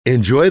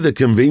Enjoy the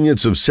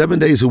convenience of 7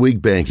 days a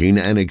week banking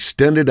and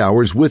extended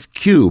hours with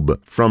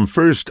Cube from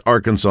First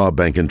Arkansas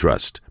Bank and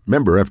Trust.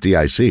 Member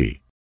FDIC.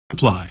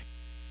 Apply.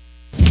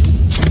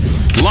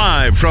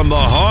 Live from the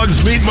Hogs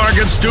Meat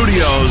Market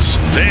Studios,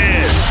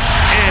 this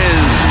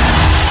is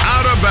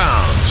Out of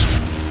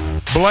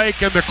Bounds. Blake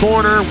in the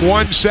corner,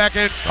 1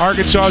 second.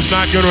 Arkansas is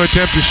not going to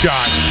attempt a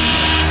shot.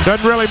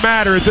 Doesn't really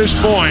matter at this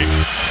point.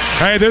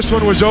 Hey, this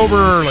one was over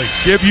early.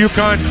 Give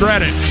UConn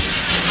credit.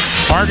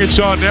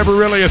 Arkansas never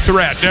really a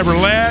threat. Never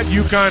led.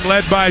 UConn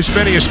led by as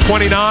many as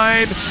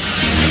 29.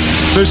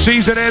 The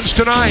season ends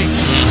tonight.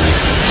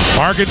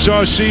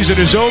 Arkansas' season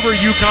is over.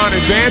 UConn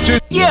advances.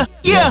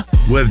 Yeah.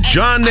 With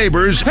John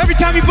Neighbors. Every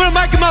time you put a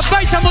mic in my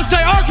face, I'm going to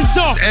say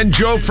Arkansas. And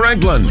Joe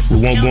Franklin. We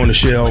won't go in the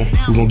shell.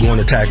 We're going to go in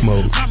attack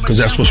mode because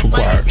that's what's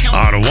required.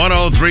 On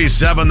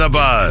 103.7 The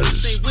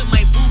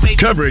Buzz.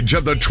 Coverage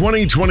of the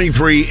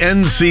 2023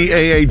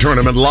 NCAA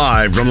Tournament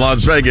live from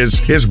Las Vegas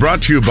is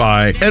brought to you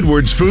by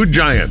Edwards Food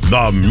Giant,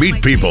 the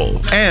Meat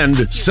People, and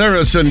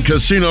Saracen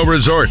Casino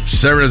Resort.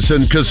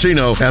 Saracen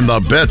Casino and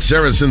the Bet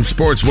Saracen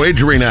Sports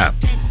Wagering app.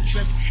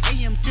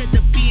 AM to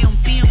the PM,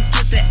 PM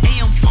to the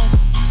AM phone.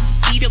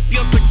 Eat up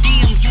your per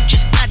diem, you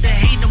just gotta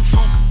hate them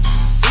phone.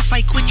 If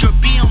I quit your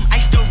BM, I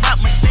still rock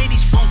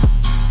Mercedes phone.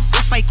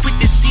 If I quit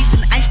this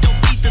season, I still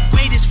be the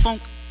greatest phone.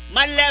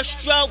 My left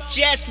stroke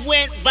just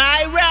went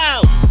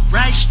viral.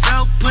 Right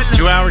stroke, put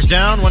 2 hours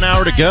down, 1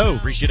 hour to go.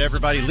 Appreciate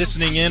everybody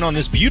listening in on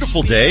this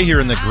beautiful day here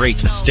in the great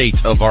state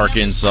of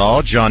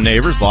Arkansas. John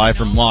Neighbors live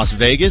from Las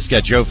Vegas.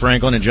 Got Joe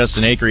Franklin and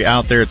Justin Acree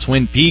out there at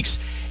Twin Peaks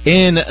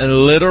in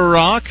Little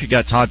Rock.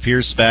 Got Todd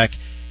Pierce back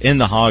in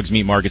the Hogs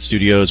Meat Market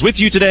Studios with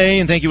you today,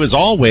 and thank you as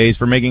always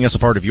for making us a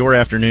part of your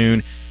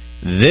afternoon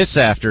this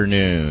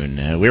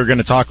afternoon. We're going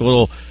to talk a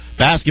little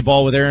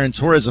basketball with Aaron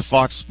Torres of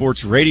Fox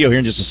Sports Radio here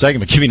in just a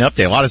second, but give you an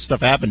update. A lot of stuff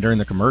happened during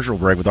the commercial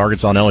break with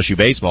Arkansas and LSU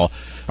baseball.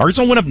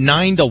 Arkansas went up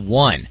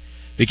 9-1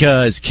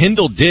 because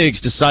Kendall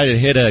Diggs decided to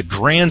hit a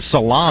grand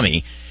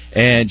salami.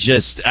 And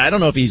just, I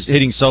don't know if he's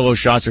hitting solo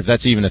shots or if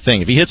that's even a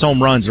thing. If he hits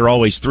home runs, there are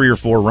always 3 or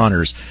 4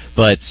 runners.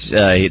 But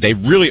they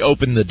really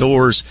opened the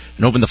doors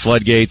and opened the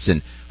floodgates,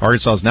 and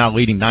Arkansas is now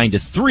leading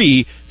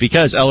 9-3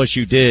 because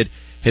LSU did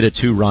hit a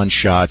 2-run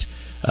shot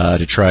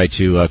to try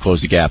to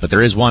close the gap. But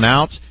there is one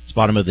out. It's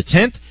bottom of the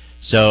 10th.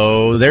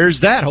 So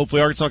there's that.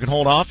 Hopefully Arkansas can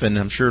hold off, and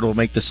I'm sure it'll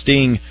make the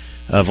sting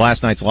of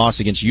last night's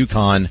loss against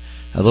UConn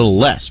a little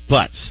less.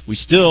 But we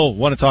still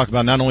want to talk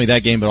about not only that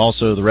game, but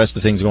also the rest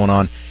of the things going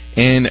on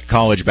in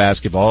college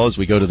basketball as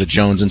we go to the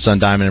Jones and Son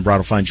Diamond and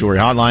Bridal Fine Jewelry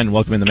Hotline and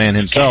welcome in the man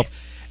himself,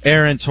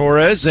 Aaron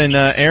Torres. And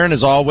Aaron,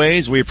 as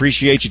always, we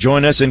appreciate you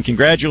joining us, and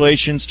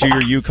congratulations to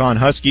your UConn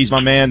Huskies,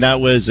 my man. That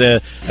was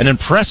an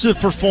impressive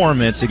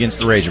performance against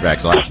the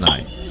Razorbacks last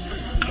night.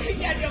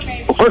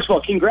 Well, first of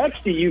all, congrats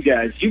to you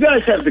guys. You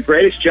guys have the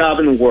greatest job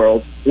in the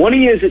world. One of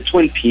you is at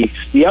Twin Peaks.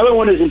 The other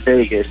one is in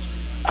Vegas.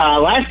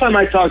 Last time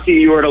I talked to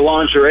you, you were at a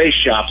lingerie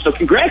shop. So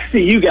congrats to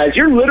you guys.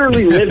 You're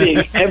literally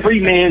living every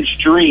man's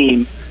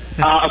dream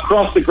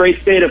across the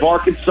great state of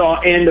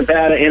Arkansas and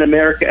Nevada and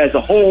America as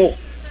a whole.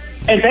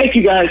 And thank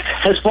you guys.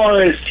 As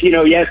far as,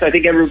 yes, I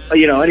think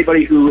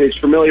anybody who is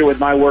familiar with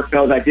my work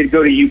knows I did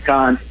go to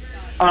UConn.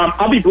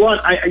 I'll be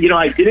blunt. I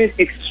didn't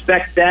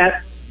expect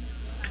that.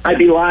 I'd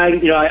be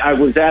lying. I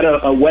was at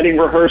a wedding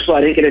rehearsal.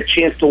 I didn't get a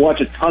chance to watch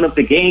a ton of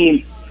the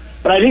game.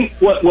 But I think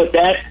what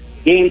that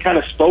game kind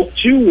of spoke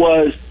to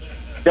was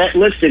that,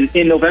 listen,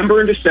 in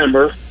November and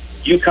December,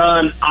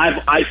 UConn,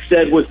 I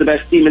said, was the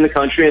best team in the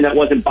country, and that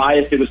wasn't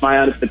biased. It was my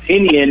honest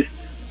opinion.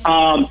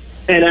 And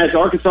as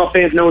Arkansas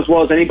fans know as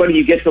well as anybody,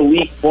 you get to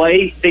league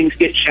play, things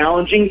get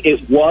challenging.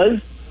 It was.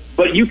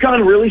 But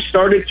UConn really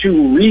started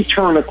to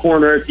return a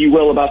corner, if you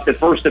will, about the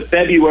 1st of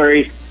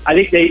February. I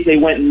think they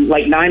went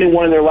like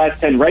 9-1 in their last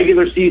 10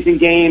 regular season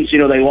games. They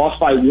lost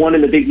by 1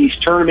 in the Big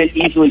East tournament.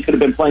 Easily could have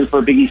been playing for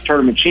a Big East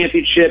tournament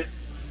championship.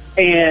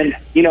 And,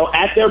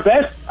 at their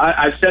best,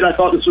 I said I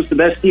thought this was the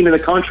best team in the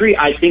country.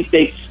 I think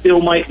they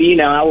still might be.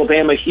 Now,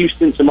 Alabama,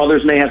 Houston, some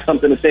others may have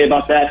something to say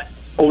about that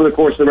over the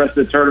course of the rest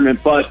of the tournament.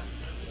 But,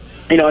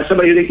 as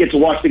somebody who didn't get to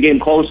watch the game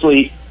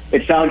closely,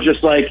 it sounds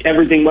just like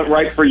everything went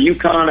right for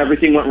UConn,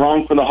 everything went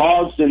wrong for the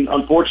Hogs. And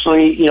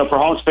unfortunately, for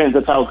Hogs fans,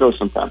 that's how it goes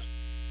sometimes.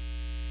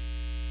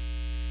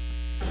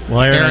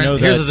 Well, Aaron,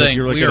 here's the thing.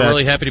 We are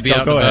really happy to be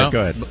out and about.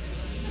 Go ahead.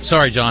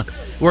 Sorry, John.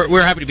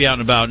 We're happy to be out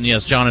and about, and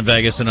yes, John in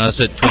Vegas and us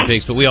at Twin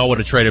Peaks, but we all would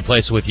have traded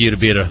places with you to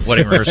be at a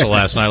wedding rehearsal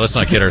last night. Let's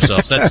not kid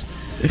ourselves.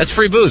 That's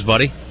free booze,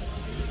 buddy.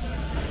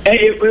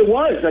 It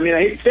was. I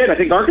hate to say it. I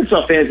think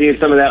Arkansas fans needed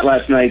some of that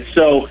last night.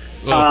 So,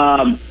 it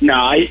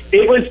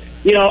was,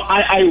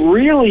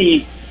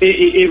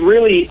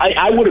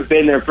 I would have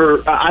been there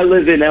for, I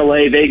live in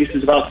L.A. Vegas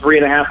is about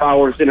 3.5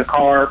 hours in a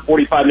car,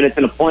 45 minutes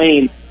in a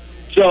plane.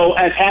 So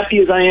as happy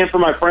as I am for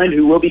my friend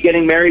who will be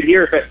getting married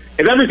here,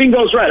 if everything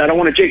goes right, I don't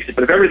want to jinx it,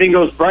 but if everything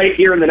goes right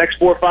here in the next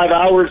 4 or 5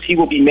 hours, he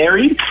will be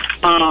married.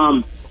 But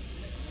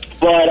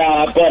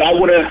I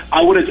would have,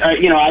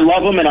 I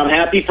love him and I'm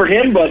happy for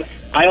him, but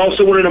I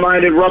also wouldn't have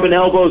minded rubbing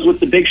elbows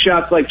with the big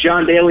shots like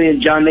John Daly and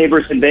John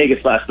Neighbors in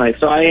Vegas last night.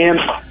 So I am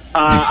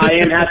I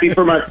am happy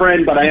for my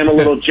friend, but I am a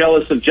little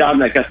jealous of John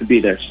that got to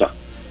be there.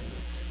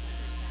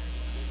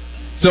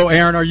 So,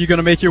 Aaron, are you going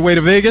to make your way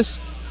to Vegas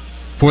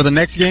for the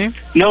next game?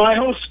 No, I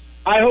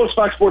host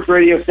Fox Sports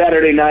Radio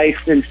Saturday nights,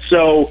 and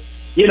so,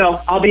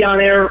 I'll be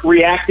on air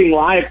reacting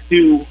live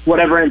to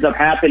whatever ends up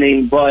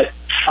happening, but,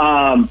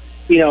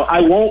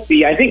 I won't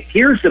be. I think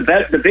here's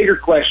the bigger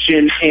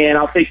question, and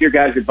I'll take your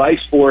guys' advice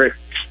for it.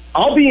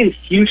 I'll be in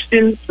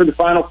Houston for the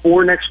Final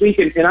Four next week,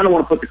 and I don't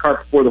want to put the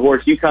cart before the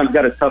horse. UConn's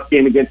got a tough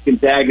game against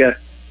Gonzaga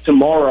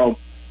tomorrow.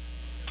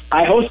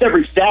 I host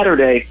every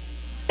Saturday,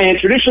 and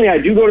traditionally I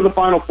do go to the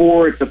Final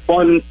Four. It's a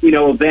fun,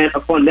 event,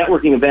 a fun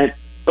networking event.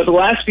 But the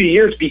last few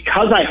years,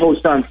 because I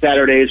host on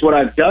Saturdays, what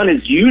I've done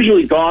is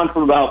usually gone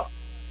from about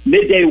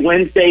midday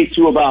Wednesday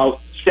to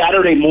about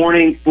Saturday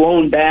morning,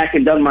 flown back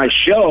and done my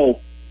show.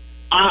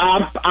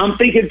 I'm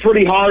thinking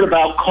pretty hard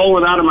about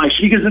calling out of my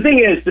show, because the thing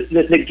is,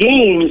 the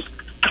games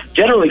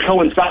generally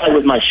coincide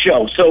with my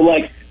show. So,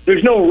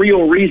 there's no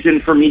real reason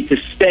for me to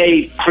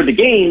stay for the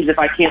games if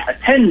I can't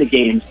attend the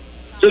games.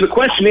 So the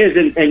question is,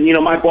 and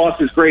my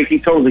boss is great, he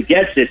totally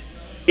gets it.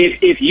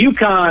 If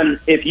UConn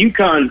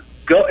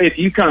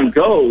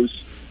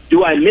goes,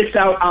 do I miss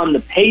out on the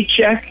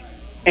paycheck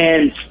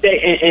and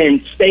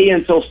stay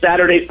until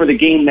Saturday for the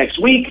game next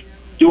week?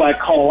 Do I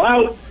call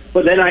out?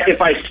 But then if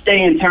I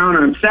stay in town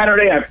on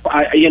Saturday, I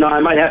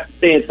might have to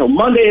stay until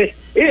Monday.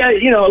 Yeah,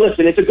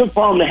 listen, it's a good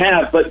problem to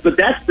have, but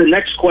that's the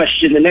next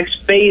question. The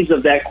next phase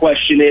of that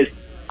question is,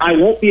 I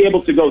won't be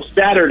able to go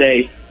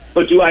Saturday,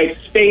 but do I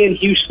stay in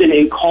Houston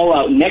and call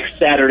out next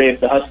Saturday if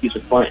the Huskies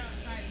are playing?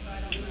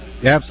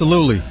 Yeah,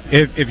 absolutely.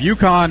 If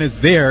UConn is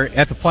there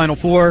at the Final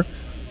Four,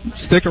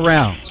 stick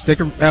around.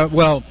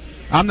 Well,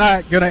 I'm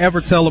not going to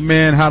ever tell a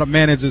man how to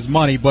manage his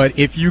money, but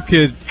if you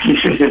could,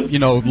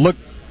 look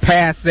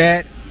past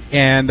that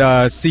and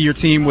see your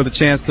team with a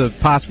chance to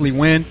possibly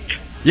win,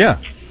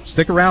 yeah,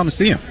 stick around and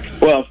see him.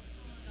 Well,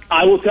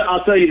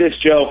 I'll tell you this,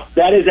 Joe.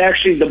 That is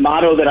actually the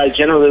motto that I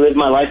generally live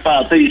my life by.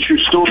 I'll tell you a true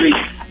story.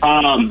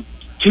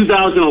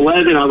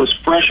 2011, I was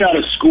fresh out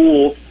of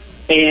school,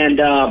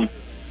 and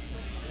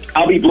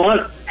I'll be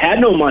blunt, had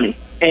no money.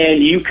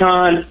 And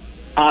UConn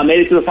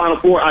made it to the Final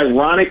Four,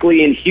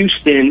 ironically, in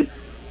Houston.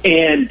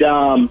 And,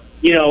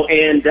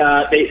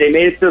 they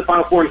made it to the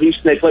Final Four in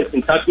Houston. They played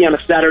Kentucky on a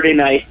Saturday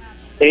night.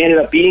 They ended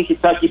up beating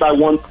Kentucky by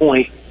 1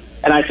 point.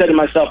 And I said to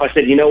myself,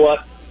 you know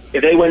what?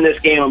 If they win this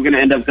game, I'm going to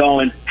end up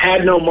going.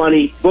 Had no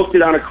money, booked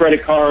it on a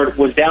credit card,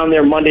 was down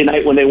there Monday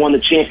night when they won the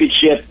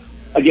championship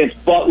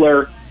against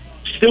Butler.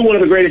 Still one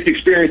of the greatest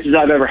experiences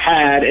I've ever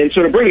had. And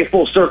so to bring it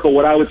full circle,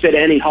 what I would say to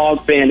any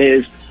Hog fan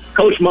is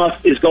Coach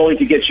Musk is going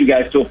to get you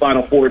guys to a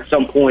Final Four at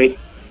some point.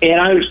 And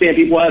I understand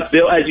people have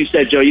bills, as you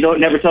said, Joe, you don't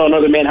never tell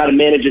another man how to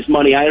manage his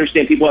money. I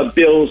understand people have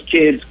bills,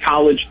 kids,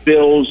 college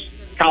bills,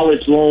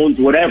 college loans,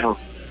 whatever.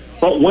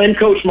 But when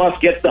Coach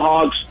Musk gets the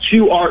Hogs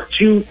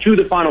to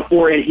the Final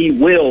Four, and he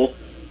will,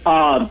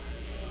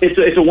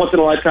 it's a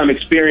once-in-a-lifetime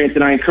experience,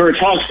 and I encourage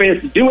Hogs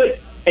fans to do it.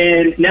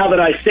 And now that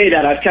I say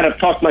that, I've kind of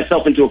talked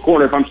myself into a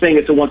corner. If I'm saying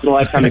it's a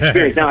once-in-a-lifetime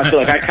experience, now I feel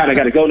like I kind of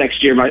got to go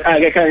next year. I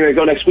kind of got to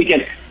go next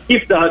weekend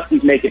if the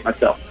Huskies make it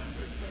myself.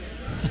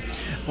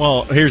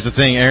 Well, here's the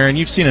thing, Aaron.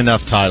 You've seen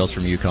enough titles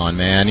from UConn,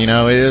 man.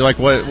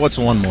 What's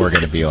one more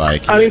going to be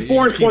like? 4 in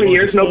 20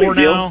 years, no big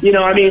deal.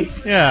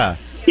 Yeah.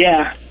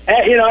 Yeah.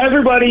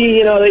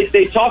 Everybody,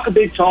 they talk a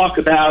big talk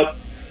about,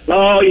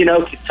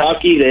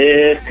 Kentucky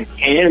this and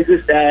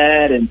Kansas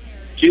that and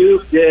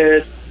Duke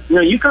this.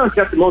 UConn's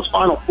got the most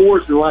Final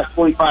Fours in the last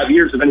 25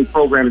 years of any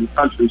program in the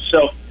country.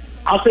 So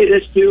I'll say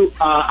this, too.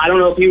 I don't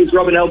know if he was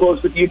rubbing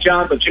elbows with you,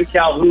 John, but Jim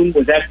Calhoun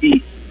was at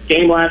the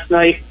game last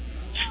night.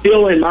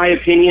 Still, in my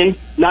opinion,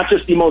 not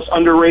just the most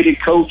underrated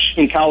coach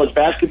in college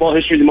basketball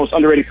history, the most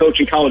underrated coach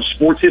in college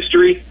sports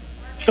history.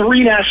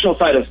 3 national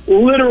titles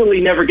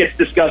literally never gets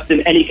discussed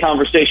in any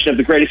conversation of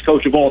the greatest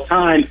coach of all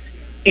time.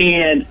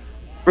 And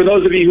for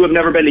those of you who have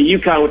never been to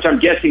UConn, which I'm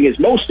guessing is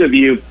most of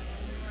you,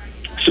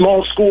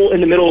 small school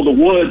in the middle of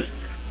the woods,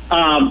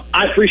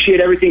 I appreciate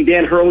everything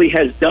Dan Hurley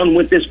has done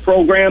with this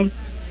program,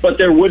 but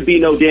there would be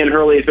no Dan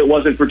Hurley if it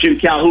wasn't for Jim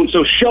Calhoun.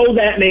 So show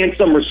that man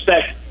some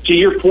respect. To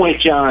your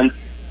point, John,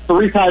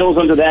 3 titles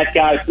under that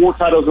guy, 4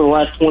 titles in the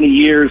last 20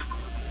 years.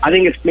 I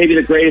think it's maybe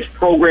the greatest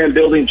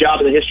program-building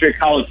job in the history of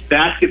college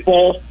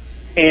basketball.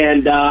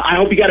 And I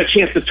hope you got a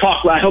chance to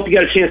talk. I hope you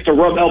got a chance to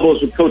rub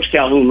elbows with Coach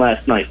Calhoun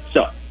last night.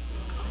 So.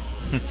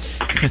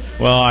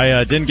 Well,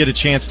 I didn't get a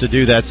chance to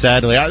do that,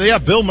 sadly.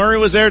 Bill Murray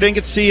was there. Didn't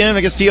get to see him.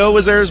 I guess T.O.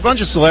 was there. There's a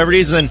bunch of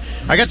celebrities. And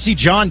I got to see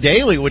John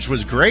Daly, which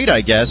was great,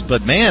 I guess.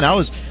 But, man,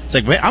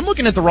 I'm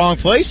looking at the wrong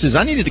places.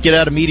 I needed to get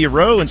out of Media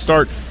Row and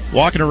start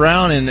walking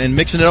around and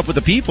mixing it up with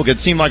the people. It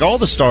seemed like all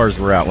the stars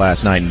were out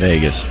last night in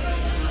Vegas.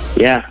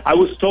 Yeah, I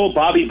was told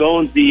Bobby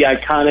Bones, the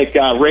iconic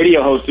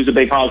radio host who's a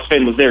big Hogs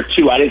fan, was there,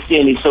 too. I didn't see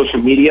any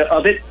social media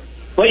of it.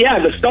 But, yeah,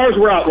 the stars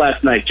were out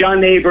last night.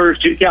 John Neighbors,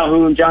 Jim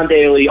Calhoun, John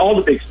Daly, all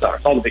the big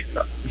stars.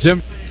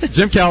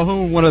 Jim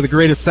Calhoun, one of the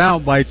greatest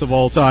sound bites of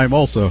all time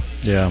also.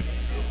 Yeah.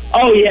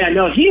 Oh, yeah,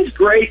 no, he's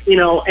great,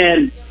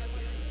 and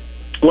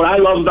what I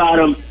love about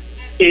him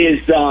is,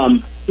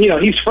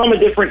 he's from a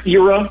different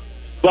era.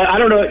 But I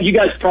don't know, you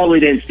guys probably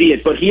didn't see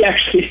it, but he's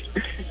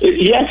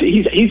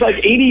like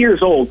 80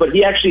 years old, but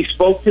he actually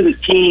spoke to the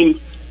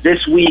team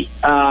this week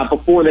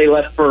before they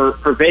left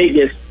for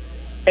Vegas.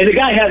 And the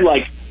guy had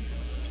like,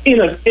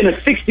 in a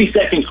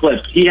 60-second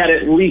clip, he had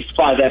at least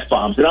 5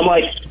 F-bombs. And I'm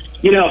like,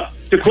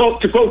 to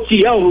quote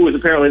T.O., who was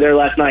apparently there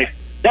last night,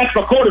 that's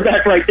my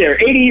quarterback right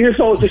there. 80 years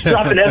old, just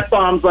dropping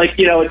F-bombs like,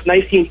 it's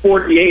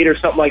 1948 or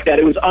something like that.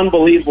 It was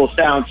unbelievable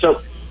sound.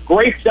 So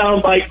great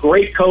soundbite,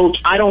 great coach.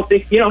 I don't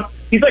think,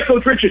 he's like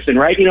Coach Richardson,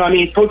 right?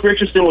 Coach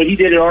Richardson, what he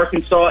did at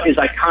Arkansas is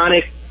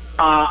iconic.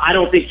 I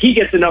don't think he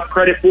gets enough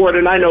credit for it,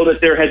 and I know that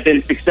there had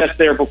been success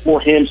there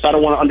before him, so I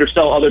don't want to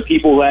undersell other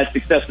people who had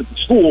success at the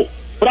school.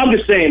 But I'm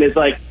just saying, it's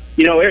like,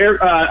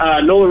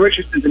 Nolan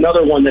Richardson's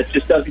another one that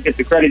just doesn't get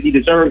the credit he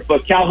deserves.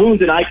 But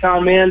Calhoun's an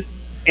icon, man.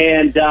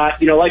 And,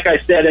 like I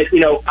said,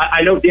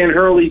 I know Dan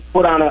Hurley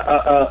put on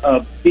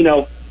a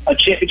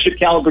championship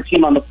caliber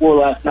team on the floor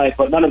last night,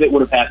 but none of it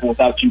would have happened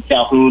without Jim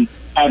Calhoun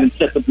having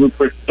set the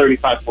blueprint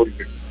 35, 40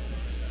 years.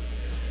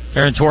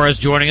 Aaron Torres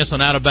joining us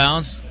on Out of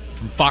Bounds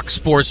from Fox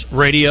Sports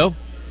Radio,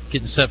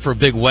 getting set for a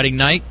big wedding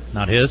night.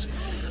 Not his.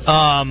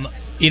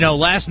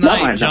 Last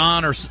night,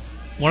 John or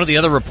one of the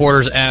other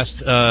reporters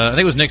asked, I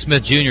think it was Nick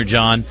Smith Jr.,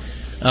 John,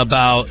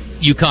 about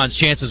UConn's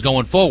chances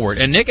going forward.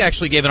 And Nick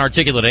actually gave an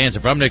articulate answer.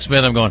 If I'm Nick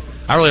Smith, I'm going,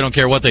 I really don't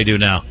care what they do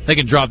now. They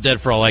can drop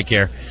dead for all I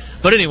care.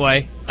 But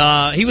anyway,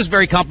 he was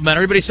very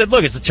complimentary, but he said,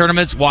 look, it's a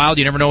tournament, it's wild,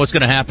 you never know what's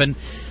going to happen.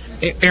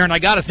 Aaron, I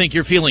got to think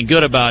you're feeling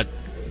good about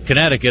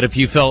Connecticut if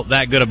you felt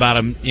that good about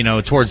them,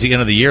 towards the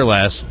end of the year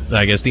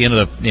the end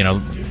of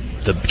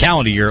the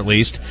calendar year at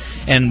least,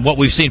 and what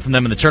we've seen from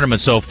them in the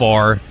tournament so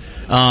far.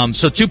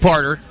 So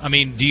two-parter,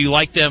 do you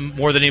like them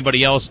more than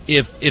anybody else?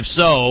 If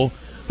so,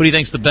 who do you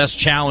think's the best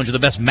challenge or the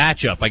best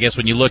matchup, I guess,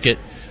 when you look at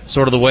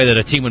sort of the way that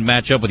a team would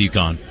match up with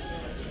UConn?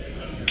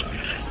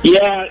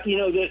 Yeah,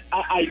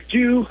 I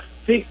do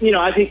think,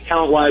 I think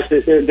talent-wise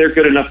that they're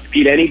good enough to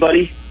beat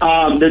anybody.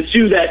 The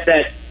two that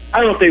I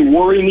don't know if they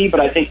worry me,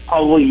 but I think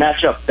probably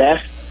match up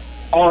best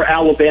are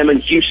Alabama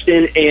and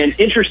Houston. And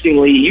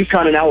interestingly,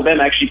 UConn and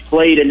Alabama actually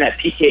played in that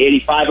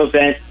PK85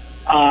 event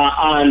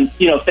on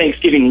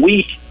Thanksgiving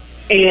week.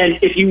 And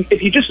if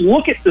you just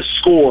look at the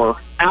score,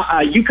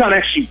 UConn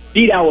actually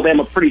beat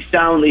Alabama pretty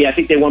soundly. I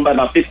think they won by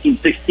about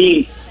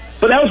 15-16.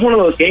 But that was one of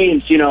those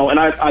games, and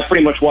I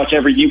pretty much watch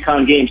every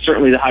UConn game,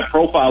 certainly the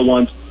high-profile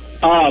ones.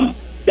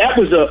 That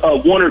was a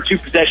 1 or 2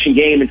 possession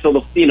game until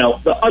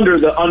the under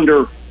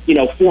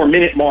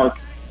 4-minute mark,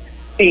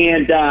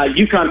 and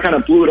UConn kind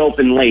of blew it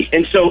open late.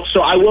 And so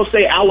I will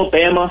say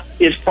Alabama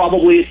is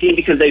probably a team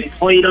because they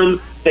played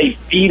them, they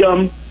beat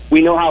them.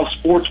 We know how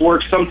sports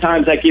works.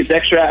 Sometimes that gives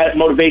extra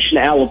motivation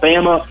to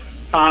Alabama.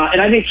 And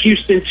I think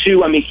Houston,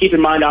 too. Keep in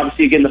mind,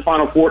 obviously, again, the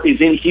Final Four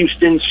is in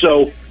Houston,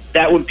 so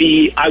that would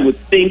be, I would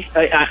think,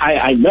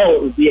 I know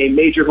it would be a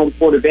major home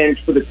court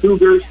advantage for the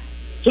Cougars.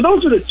 So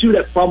those are the two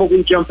that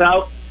probably jump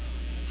out.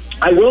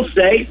 I will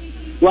say,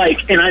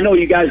 and I know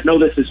you guys know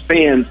this as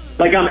fans,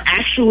 I'm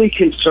actually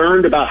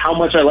concerned about how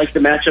much I like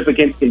the matchup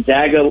against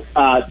Gonzaga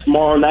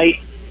tomorrow night.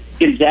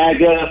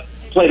 Gonzaga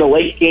played a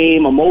late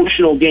game,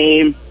 emotional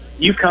game.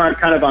 UConn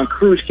kind of on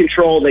cruise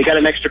control. They got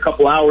an extra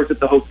couple hours at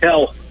the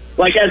hotel.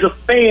 As a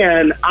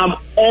fan, I'm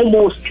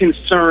almost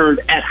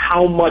concerned at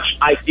how much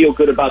I feel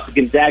good about the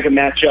Gonzaga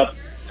matchup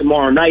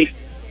tomorrow night.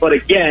 But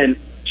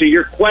again, to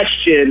your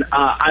question,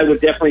 I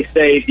would definitely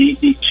say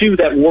the two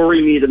that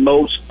worry me the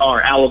most are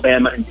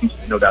Alabama and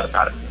Houston, no doubt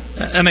about it.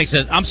 That makes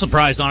sense. I'm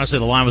surprised, honestly,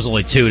 the line was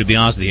only 2, to be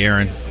honest with you,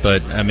 Aaron.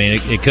 But,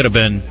 it could have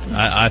been...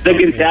 the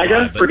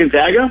Gonzaga? For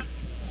Gonzaga?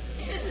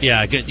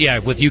 Yeah,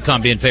 with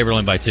UConn being favored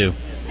only by 2.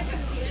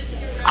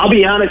 I'll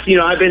be honest,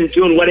 I've been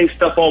doing wedding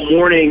stuff all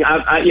morning.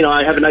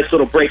 I have a nice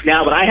little break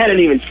now, but I hadn't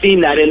even seen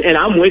that, and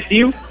I'm with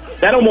you.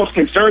 That almost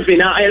concerns me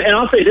now. And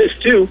I'll say this,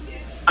 too.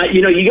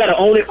 You got to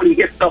own it when you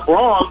get stuff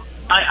wrong.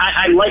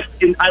 I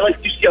liked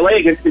UCLA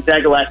against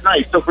Gonzaga last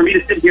night. So for me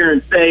to sit here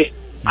and say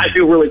I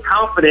feel really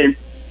confident,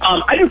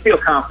 I do feel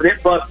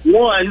confident. But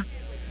one,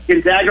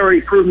 Gonzaga already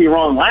proved me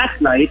wrong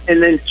last night,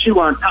 and then 2,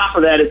 on top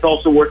of that, it's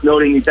also worth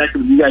noting exactly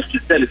what you guys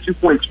just said: a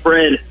 2-point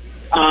spread.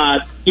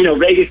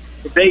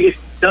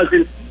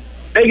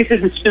 Vegas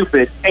isn't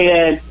stupid,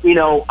 and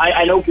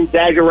I know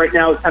Gonzaga right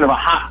now is kind of a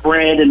hot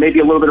brand and maybe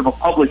a little bit of a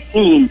public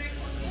team,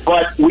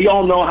 but we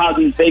all know how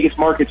these Vegas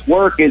markets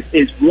work.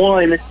 Is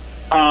one,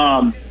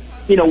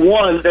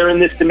 they're in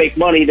this to make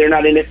money; they're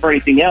not in it for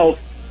anything else.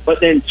 But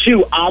then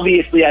 2,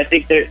 obviously, I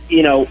think that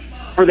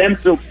for them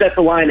to set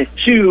the line at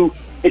 2,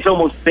 it's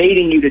almost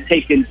baiting you to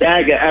take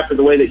Gonzaga after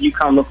the way that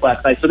UConn looked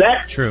last night. So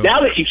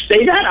now that you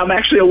say that, I'm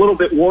actually a little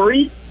bit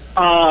worried,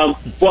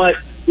 but.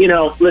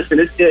 Listen,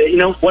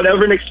 it's,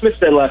 whatever Nick Smith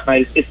said last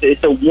night,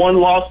 it's a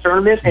one-loss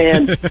tournament,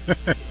 and,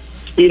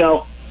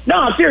 no,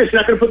 I'm serious.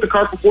 Not going to put the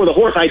cart before the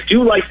horse. I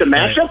do like the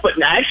matchup,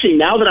 but actually,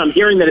 now that I'm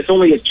hearing that it's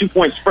only a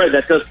 2-point spread,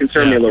 that does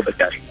concern me a little bit,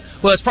 guys.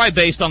 Well, it's probably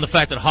based on the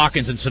fact that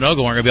Hawkins and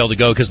Sanogo aren't going to be able to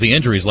go because of the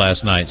injuries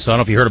last night. So I don't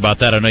know if you heard about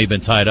that. I know you've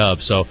been tied up.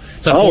 So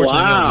it's unfortunately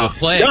wow. to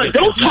play.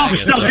 Don't talk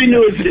stuff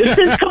into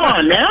existence. Come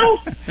on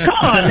now.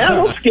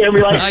 Don't scare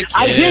me.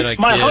 Like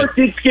my heart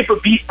did skip a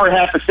beat for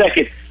half a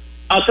second.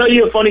 I'll tell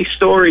you a funny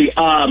story.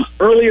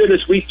 Earlier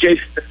this week, Jay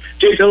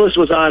Billis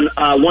was on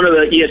one of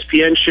the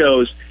ESPN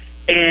shows,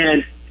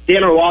 and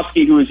Dan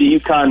Orlovsky, who is a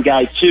UConn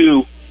guy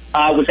too,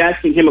 was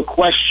asking him a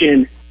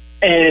question,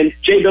 and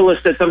Jay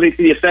Billis said something to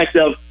the effect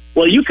of,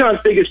 well,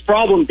 UConn's biggest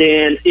problem,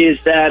 Dan, is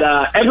that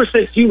ever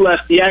since you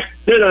left, he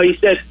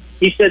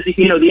said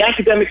the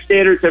academic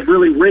standards have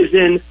really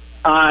risen.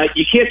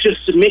 You can't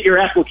just submit your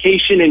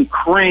application in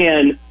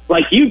crayon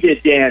like you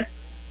did, Dan.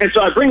 And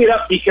so I bring it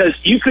up because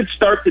you could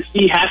start to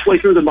see halfway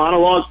through the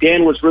monologue,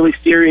 Dan was really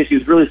serious. He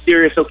was really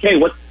serious. Okay,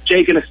 what's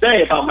Jay going to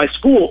say about my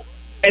school?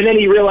 And then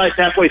he realized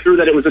halfway through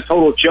that it was a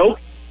total joke.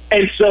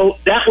 And so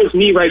that was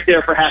me right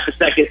there for half a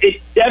second.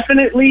 It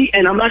definitely,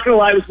 and I'm not going to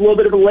lie, it was a little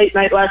bit of a late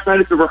night last night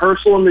at the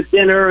rehearsal and the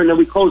dinner, and then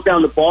we closed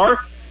down the bar.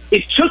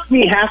 It took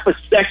me half a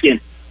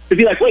second to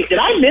be like, wait, did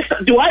I miss?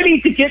 Do I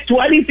need to get to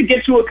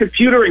a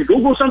computer and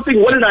Google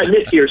something? What did I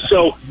miss here?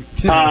 So,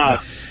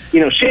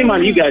 shame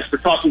on you guys for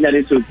talking that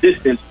into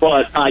existence,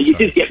 but you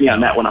did get me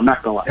on that one. I'm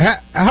not going to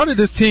lie. How did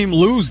this team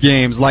lose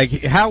games? Like,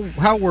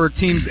 how were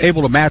teams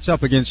able to match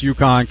up against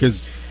UConn? Because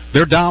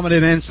they're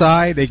dominant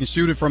inside. They can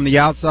shoot it from the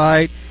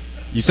outside.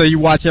 You say you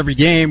watch every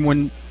game.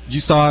 When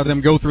you saw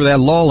them go through that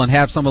lull and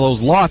have some of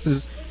those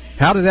losses,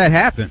 how did that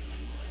happen?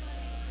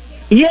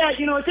 Yeah, it's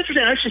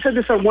interesting. I actually said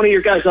this on one of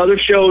your guys' other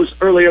shows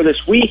earlier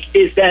this week,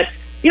 is that,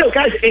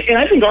 guys, and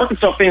I think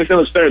Arkansas fans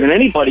know this better than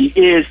anybody,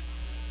 is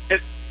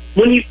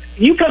when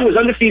UConn was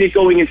undefeated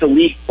going into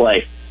league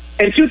play,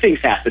 and two things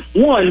happened.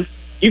 One,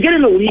 you get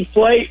into league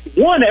play.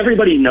 One,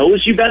 everybody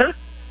knows you better.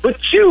 But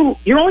two,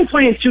 you're only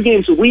playing 2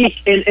 games a week,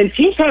 and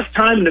teams have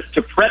time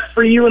to prep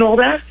for you and all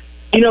that.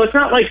 It's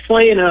not like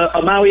playing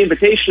a Maui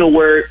Invitational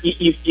where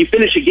you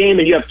finish a game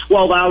and you have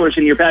 12 hours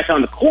and you're back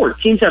on the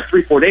court. Teams have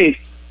 3-4 days.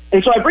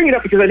 And so I bring it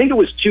up because I think it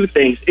was 2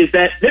 things, is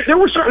that there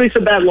were certainly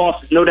some bad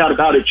losses, no doubt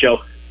about it,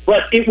 Joe.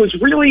 But it was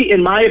really,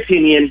 in my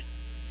opinion,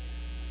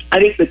 I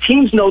think the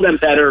teams know them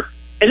better.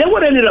 And then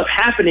what ended up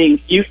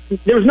happening,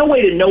 there was no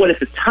way to know it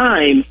at the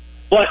time,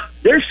 but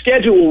their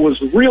schedule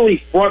was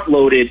really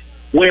front-loaded,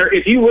 where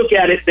if you look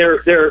at it,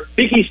 their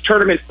Big East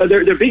tournament,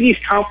 their Big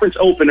East conference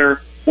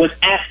opener was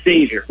at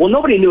Xavier. Well,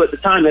 nobody knew at the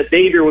time that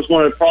Xavier was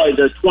one of probably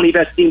the 20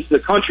 best teams in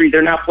the country.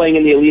 They're now playing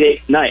in the Elite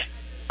Eight tonight.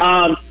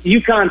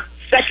 UConn's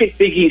second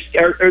Big East,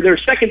 or their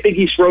second Big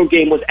East road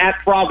game was at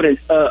Providence,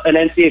 an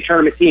NCAA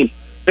tournament team.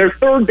 Their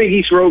third Big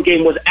East road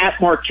game was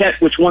at Marquette,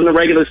 which won the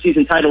regular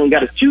season title and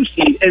got a 2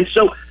 seed. And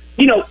so,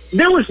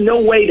 there was no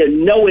way to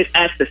know it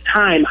at the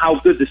time how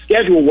good the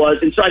schedule was.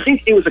 And so I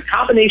think it was a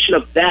combination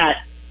of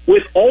that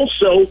with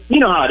also,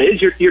 how it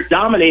is, you're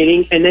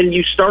dominating, and then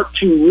you start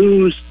to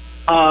lose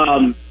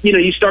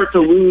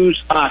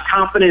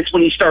confidence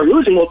when you start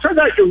losing. Well, it turns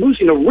out you're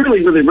losing a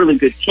really, really, really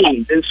good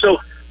team. And so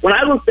when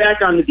I look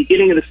back on the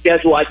beginning of the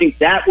schedule, I think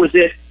that was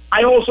it.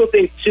 I also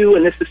think, too,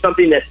 and this is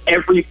something that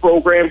every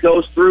program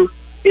goes through,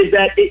 is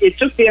that it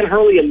took Dan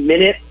Hurley a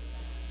minute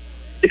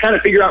to kind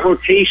of figure out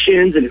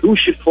rotations and who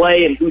should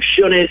play and who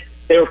shouldn't.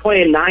 They were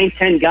playing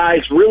 9-10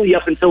 guys really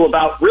up until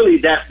about really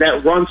that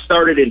run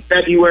started in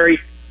February.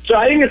 So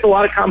I think it's a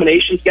lot of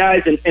combinations,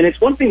 guys, and it's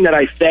one thing that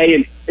I say,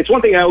 and it's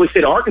one thing I always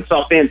say to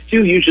Arkansas fans,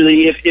 too,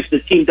 usually if the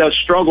team does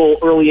struggle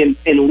early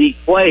in league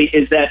play,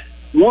 is that,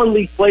 one,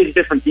 league play is a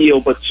different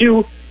deal, but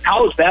two,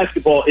 college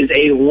basketball is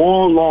a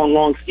long, long,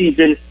 long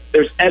season.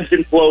 There's ebbs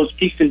and flows,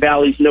 peaks and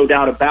valleys, no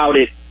doubt about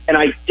it, and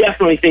I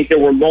definitely think there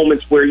were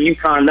moments where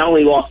UConn not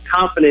only lost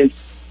confidence,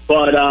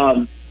 but,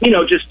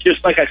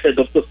 just like I said,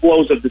 the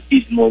flows of the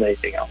season more than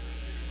anything else.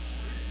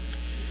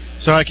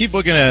 So I keep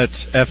looking at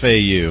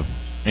FAU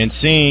and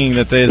seeing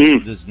that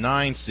there's this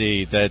 9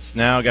 seed that's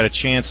now got a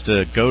chance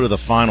to go to the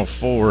Final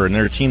Four, and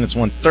they're a team that's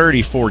won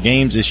 34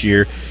 games this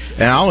year.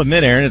 And I'll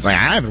admit, Aaron, it's like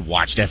I haven't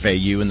watched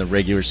FAU in the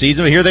regular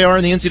season, but here they are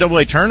in the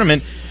NCAA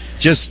tournament,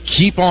 just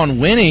keep on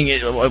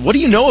winning. What do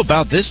you know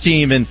about this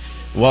team, and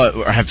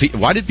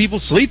why did people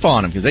sleep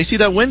on them? Because they see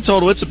that win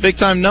total, it's a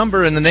big-time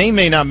number, and the name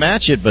may not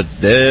match it, but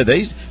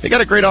they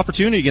got a great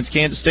opportunity against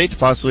Kansas State to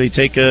possibly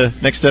take a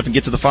next step and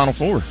get to the Final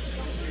Four.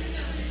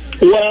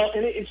 Well,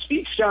 and it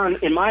speaks, John,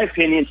 in my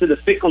opinion, to the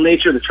fickle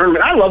nature of the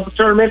tournament. I love the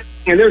tournament,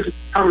 and there's a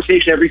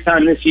conversation every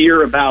time this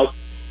year about,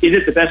 is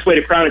it the best way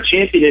to crown a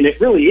champion? And it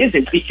really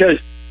isn't, because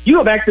you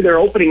go back to their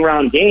opening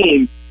round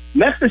game,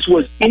 Memphis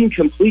was in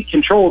complete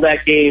control of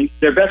that game.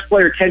 Their best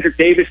player, Kendrick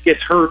Davis,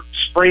 gets hurt,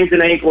 sprains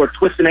an ankle or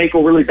twists an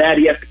ankle really bad.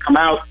 He has to come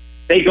out.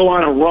 They go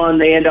on a run.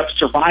 They end up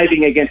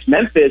surviving against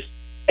Memphis.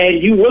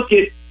 And you look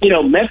at,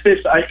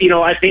 Memphis, I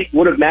think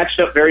would have matched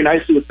up very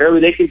nicely with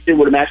Fairleigh Dickinson,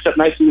 would have matched up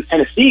nicely with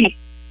Tennessee.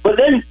 But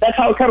then that's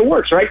how it kind of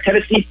works, right?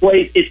 Tennessee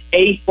plays its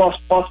A+++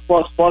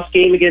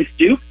 game against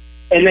Duke,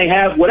 and they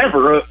have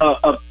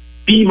a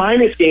B-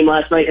 game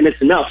last night, and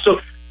it's enough.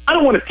 So I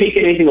don't want to take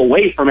anything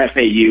away from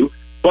FAU,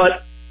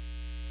 but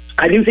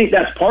I do think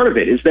that's part of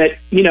it, is that,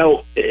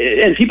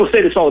 and people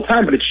say this all the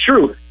time, but it's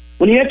true.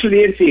 when you enter the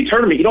NCAA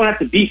tournament, you don't have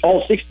to beat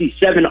all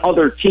 67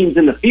 other teams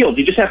in the field.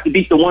 You just have to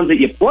beat the ones that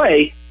you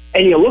play,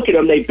 and you look at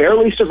them, they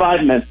barely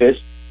survived Memphis.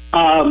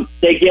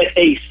 They get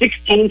a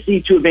 16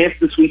 seed to advance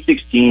to the Sweet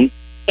 16,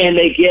 and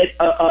they get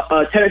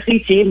a Tennessee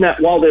team that,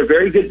 while they're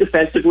very good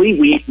defensively,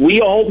 we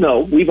all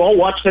know, we've all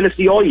watched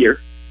Tennessee all year,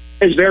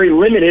 is very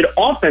limited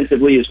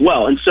offensively as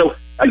well. And so,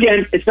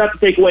 again, it's not to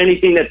take away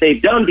anything that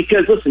they've done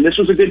because, listen, this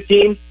was a good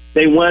team.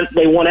 They won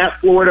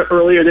at Florida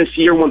earlier this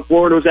year when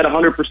Florida was at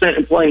 100%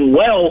 and playing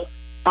well.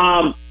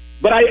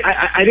 But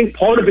I think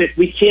part of it,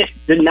 we can't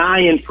deny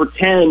and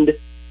pretend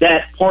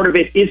that part of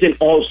it isn't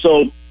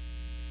also,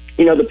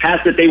 the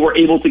path that they were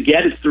able to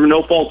get is through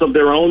no fault of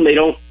their own.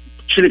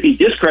 Shouldn't be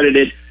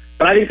discredited,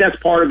 but I think that's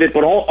part of it.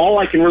 But all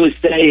I can really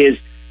say is,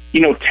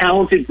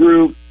 talented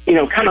group,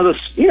 kind of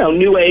this,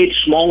 new age,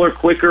 smaller,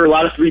 quicker, a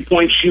lot of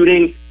 3-point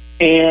shooting.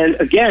 And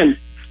again,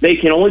 they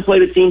can only play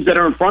the teams that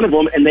are in front of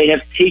them, and they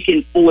have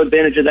taken full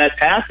advantage of that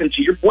path. And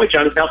to your point,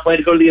 John, is now playing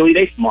to go to the Elite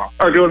Eight tomorrow,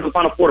 or go to the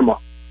Final Four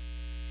tomorrow.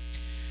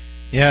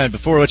 Yeah, and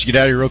before I let you get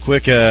out of here real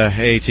quick,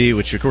 AAT,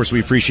 which of course we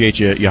appreciate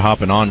you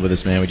hopping on with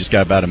us, man. We just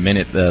got about a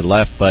minute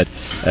left, but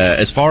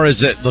as far as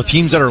the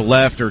teams that are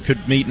left or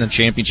could meet in the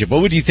championship,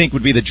 what would you think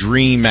would be the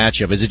dream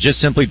matchup? Is it just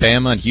simply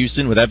Bama and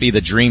Houston? Would that be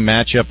the dream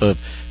matchup of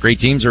great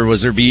teams, or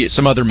was there be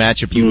some other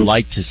matchup you would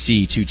like to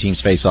see two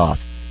teams face off?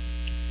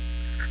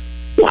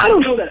 Well, I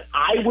don't know that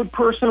I would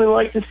personally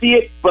like to see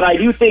it, but I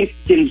do think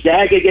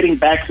Gonzaga getting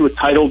back to a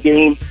title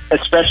game,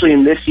 especially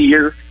in this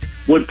year,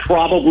 would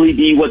probably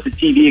be what the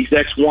TV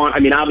execs want. I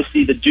mean,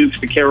 obviously the Dukes,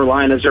 the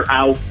Carolinas are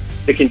out,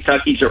 the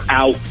Kentuckys are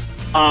out.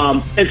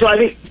 And so I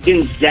think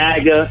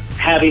Gonzaga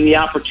having the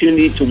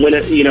opportunity to win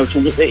it,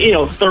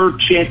 third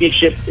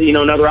championship,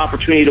 another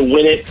opportunity to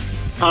win it.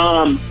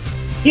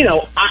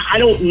 I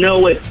don't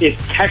know if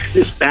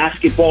Texas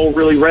basketball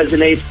really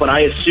resonates, but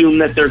I assume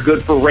that they're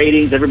good for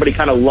ratings. Everybody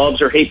kind of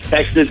loves or hates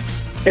Texas.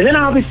 And then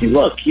obviously,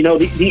 look,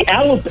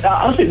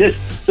 I'll say this,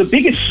 the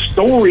biggest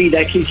story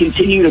that can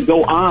continue to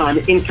go on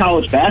in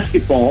college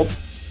basketball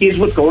is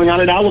what's going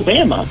on at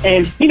Alabama.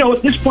 And,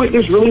 at this point,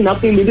 there's really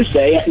nothing new to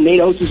say.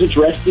 Nate Oates has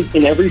addressed it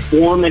in every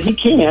form that he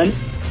can.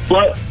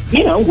 But,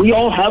 we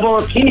all have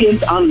our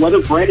opinions on whether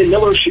Brandon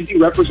Miller should be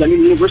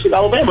representing the University of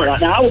Alabama or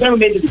not. Now, Alabama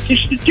made the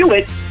decision to do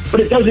it, but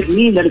it doesn't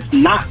mean that it's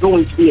not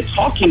going to be a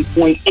talking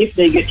point if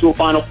they get to a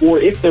Final Four,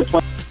 if they're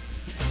playing.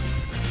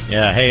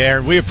 Yeah, hey,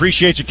 Aaron, we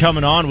appreciate you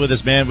coming on with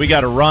us, man. We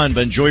got to run,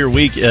 but enjoy your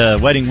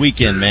wedding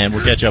weekend, man.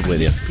 We'll catch up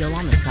with you. Still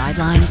on the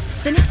sidelines?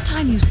 The next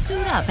time you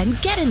suit up and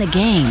get in the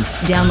game,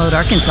 download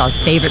Arkansas's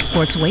favorite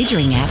sports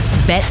wagering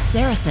app, Bet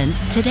Saracen,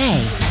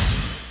 today.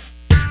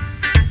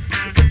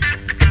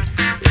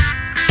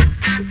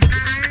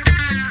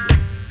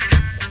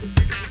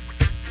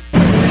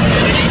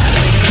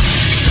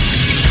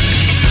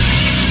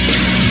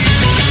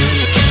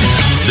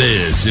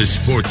 This is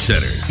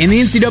SportsCenter. In the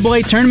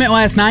NCAA tournament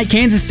last night,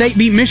 Kansas State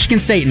beat Michigan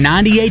State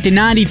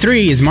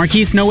 98-93 as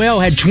Marquise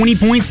Noel had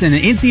 20 points and an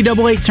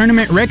NCAA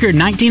tournament record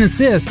 19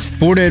 assists.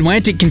 Florida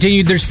Atlantic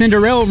continued their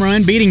Cinderella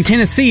run, beating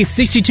Tennessee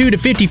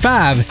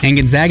 62-55, and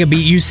Gonzaga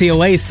beat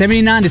UCLA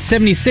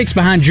 79-76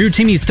 behind Drew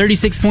Timmy's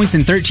 36 points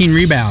and 13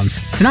 rebounds.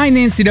 Tonight in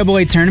the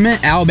NCAA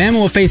tournament, Alabama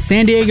will face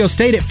San Diego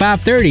State at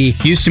 5:30.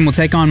 Houston will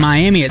take on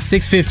Miami at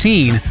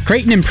 6:15.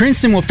 Creighton and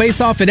Princeton will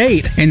face off at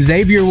 8, and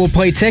Xavier will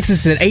play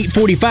Texas at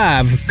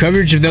 8:45.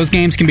 Coverage of those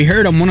games can be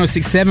heard on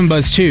 106.7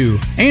 Buzz 2.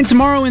 And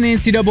tomorrow in the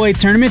NCAA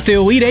tournament, the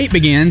Elite Eight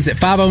begins at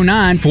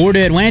 5:09.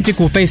 Florida Atlantic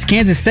will face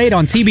Kansas State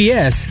on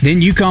TBS.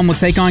 Then UConn will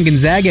take on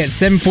Gonzaga at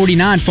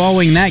 7:49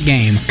 following that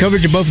game.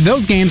 Coverage of both of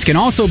those games can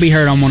also be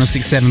heard on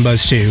 106.7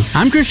 Buzz 2.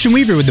 I'm Christian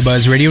Weaver with the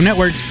Buzz Radio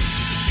Network.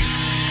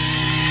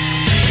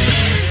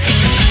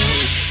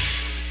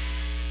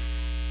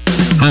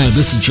 Hi,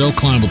 this is Joe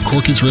Klein with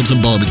Corky's Ribs and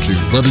Barbecue.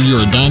 Whether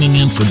you're dining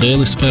in for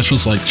daily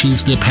specials like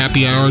Cheese Dip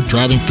Happy Hour,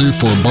 driving through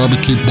for a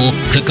barbecue bulk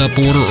pickup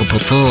order, or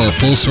prefer our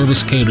full-service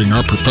catering,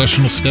 our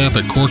professional staff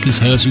at Corky's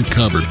has you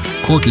covered.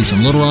 Corky's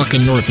in Little Rock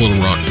and North Little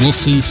Rock. We'll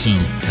see you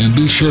soon. And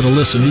be sure to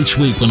listen each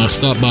week when I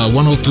stop by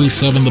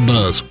 103.7 The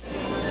Buzz.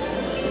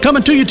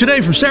 Coming to you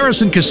today from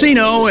Saracen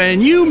Casino,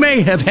 and you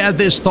may have had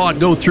this thought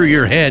go through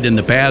your head in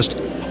the past.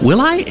 Will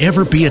I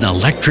ever be an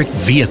electric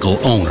vehicle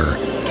owner?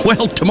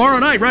 Well, tomorrow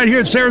night, right here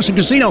at Saracen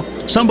Casino,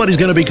 somebody's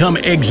going to become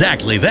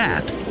exactly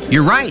that.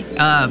 You're right.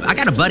 I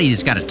got a buddy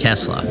that's got a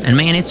Tesla, and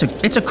man, it's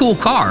a cool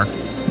car,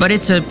 but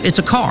it's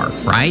a car,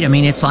 right? I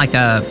mean, it's like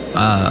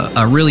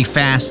a really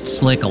fast,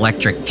 slick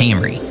electric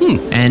Camry.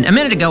 And a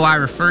minute ago, I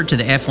referred to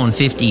the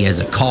F-150 as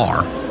a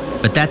car,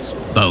 but that's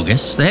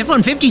bogus. The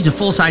F-150 is a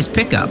full-size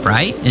pickup,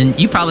 right? And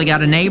you probably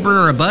got a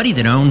neighbor or a buddy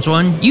that owns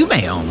one. You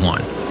may own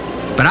one.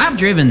 But I've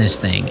driven this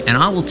thing, and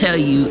I will tell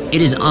you,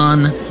 it is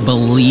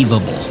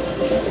unbelievable.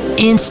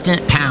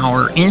 Instant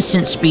power,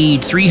 instant speed,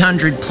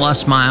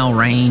 300-plus mile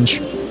range.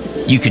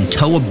 You can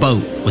tow a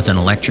boat with an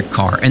electric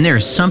car. And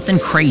there's something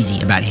crazy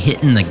about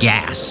hitting the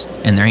gas.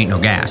 And there ain't no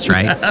gas,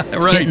 right?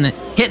 Right.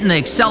 Hitting the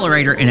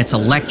accelerator, and it's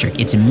electric.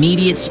 It's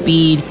immediate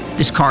speed.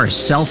 This car is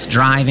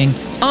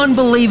self-driving.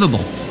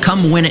 Unbelievable.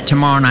 Come win it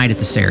tomorrow night at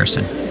the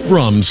Saracen.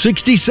 From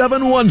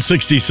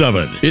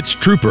 67-167, it's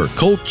Trooper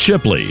Colt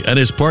Chipley and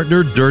his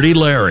partner Dirty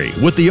Larry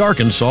with the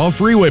Arkansas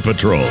Freeway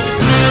Patrol.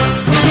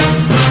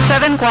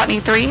 7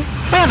 Guatney 3. We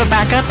have a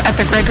backup at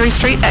the Gregory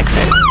Street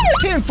exit.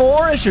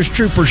 10-4, this is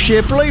Trooper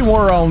Shipley.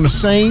 We're on the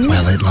scene.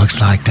 Well, it looks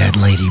like that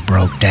lady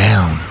broke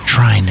down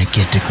trying to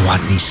get to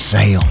Guatney's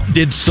sale.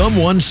 Did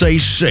someone say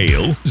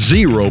sale?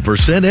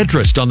 0%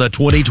 interest on the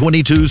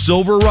 2022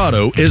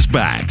 Silverado is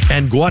back,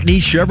 and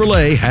Guatney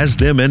Chevrolet has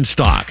them in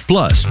stock.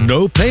 Plus,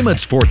 no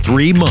payments for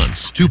 3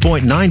 months.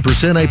 2.9%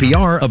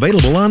 APR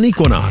available on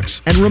Equinox.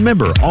 And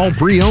remember, all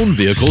pre-owned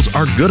vehicles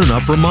are good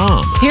enough for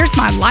Mom. Here's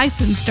my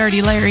license,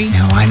 Dirty Larry.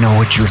 Now, I know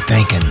what you're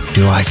thinking.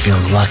 Do I feel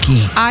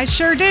lucky? I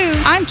sure do.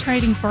 I'm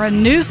trading for a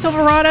new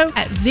Silverado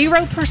at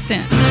 0%.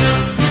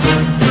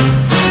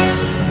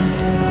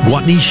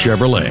 Guatney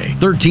Chevrolet,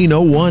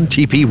 1301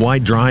 TP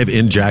White Drive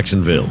in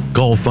Jacksonville.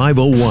 Call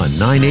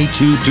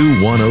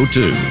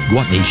 501-982-2102.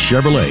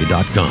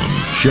 GuatneyChevrolet.com.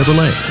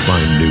 Chevrolet,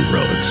 find new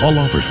roads. All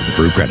offers with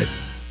approved credit.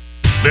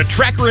 The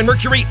Tracker and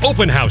Mercury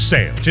Open House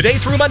Sale. Today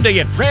through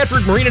Monday at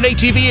Bradford Marine and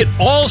ATV at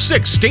all 6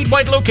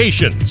 statewide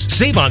locations.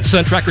 Save on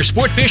Sun Tracker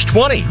Sportfish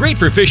 20. Great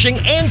for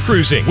fishing and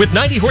cruising. With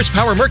 90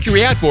 horsepower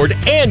Mercury outboard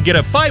and get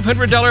a $500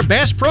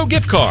 Bass Pro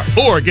gift card.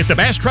 Or get the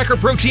Bass Tracker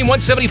Pro Team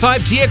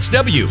 175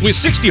 TXW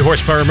with 60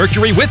 horsepower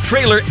Mercury with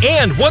trailer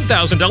and $1,000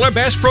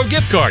 Bass Pro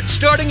gift card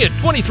starting at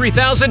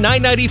 $23,995.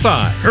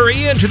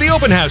 Hurry in to the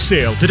Open House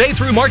Sale today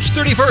through March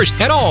 31st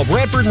at all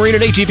Bradford Marine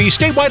and ATV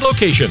statewide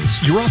locations.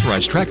 Your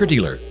authorized Tracker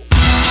dealer.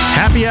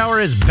 Happy Hour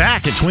is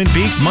back at Twin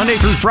Peaks Monday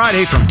through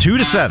Friday from 2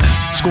 to 7.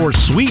 Score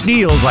sweet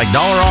deals like $1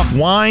 off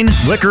wine,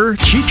 liquor,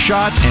 cheap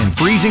shots, and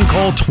freezing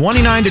cold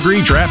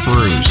 29-degree draft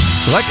brews.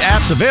 Select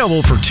apps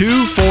available for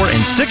 $2, $4,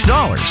 and $6.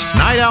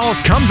 Night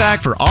Owls come back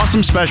for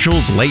awesome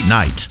specials late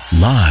night.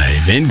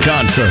 Live in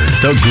concert,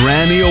 the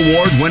Grammy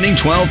Award-winning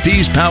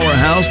 12-piece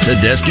powerhouse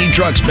Tedeschi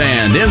Trucks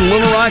Band in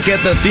Little Rock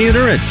at the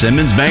theater at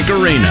Simmons Bank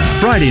Arena.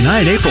 Friday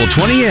night, April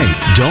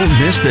 28th. Don't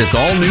miss this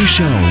all-new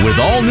show with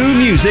all-new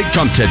music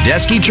from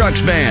Tedeschi Trucks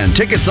Band.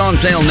 Tickets on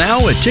sale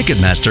now at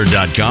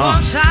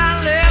Ticketmaster.com.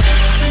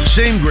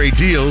 Same great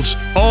deals,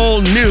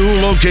 all new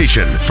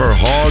location for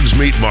Hogs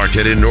Meat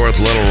Market in North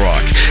Little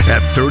Rock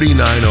at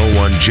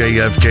 3901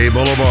 JFK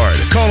Boulevard.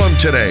 Call them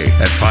today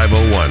at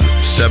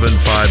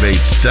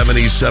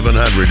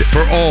 501-758-7700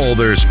 for all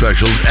their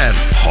specials at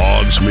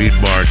Hogs Meat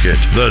Market,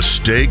 the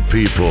steak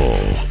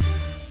people.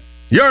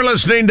 You're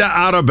listening to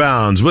Out of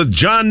Bounds with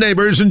John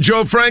Neighbors and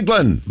Joe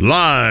Franklin,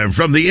 live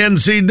from the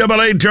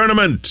NCAA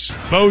tournament.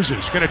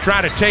 Moses going to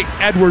try to take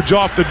Edwards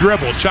off the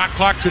dribble. Shot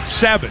clock's at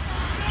 7.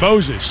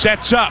 Moses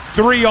sets up,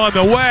 3 on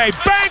the way,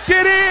 banked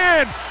it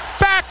in!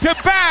 Back to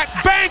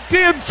back, banked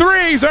in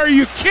threes. Are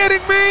you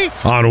kidding me?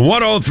 On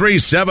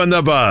 103.7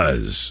 The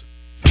Buzz.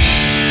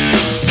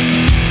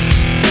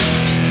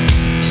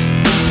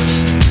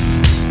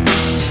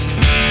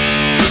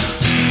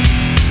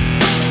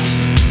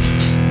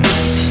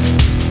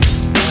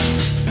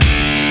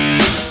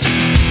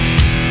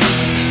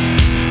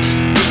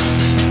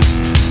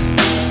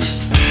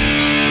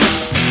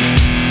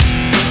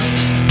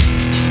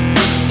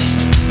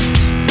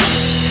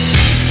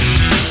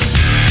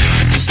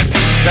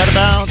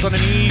 On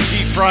an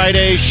easy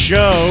Friday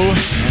show,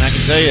 and I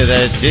can tell you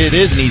that it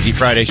is an easy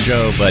Friday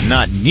show, but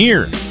not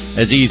near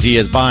as easy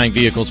as buying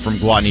vehicles from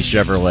Guatney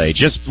Chevrolet.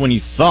 Just when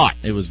you thought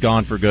it was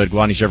gone for good,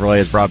 Guatney Chevrolet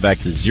has brought back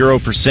the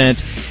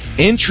 0%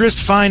 interest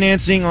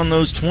financing on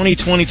those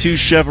 2022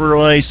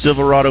 Chevrolet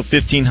Silverado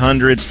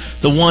 1500s,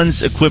 the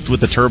ones equipped with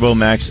the Turbo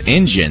Max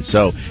engine.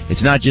 So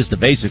it's not just the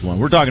basic one.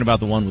 We're talking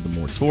about the one with the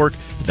more torque,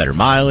 the better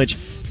mileage,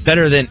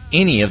 better than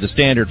any of the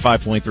standard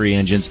 5.3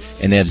 engines,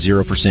 and they have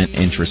 0%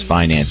 interest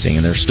financing.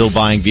 And they're still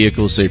buying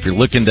vehicles, so if you're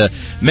looking to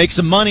make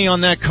some money on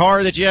that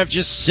car that you have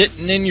just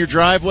sitting in your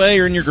driveway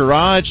or in your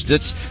garage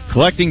that's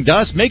collecting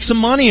dust, make some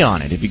money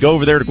on it. If you go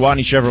over there to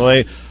Guatney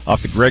Chevrolet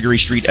off the Gregory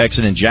Street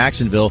exit in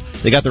Jacksonville,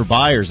 they got their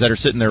buyers that are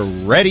sitting there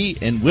ready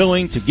and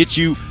willing to get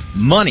you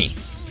money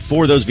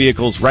for those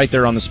vehicles right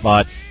there on the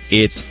spot.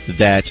 It's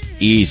that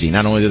easy.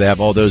 Not only do they have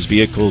all those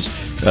vehicles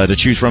to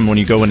choose from when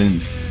you go in and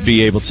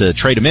be able to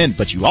trade them in,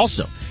 but you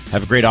also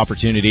have a great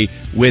opportunity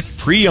with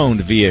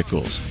pre-owned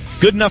vehicles.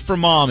 Good enough for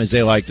mom, as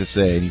they like to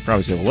say. And you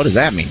probably say, well, what does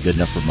that mean, good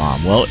enough for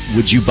mom? Well,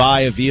 would you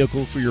buy a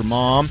vehicle for your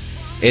mom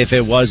if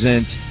it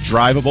wasn't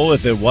drivable,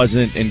 if it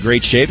wasn't in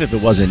great shape, if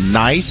it wasn't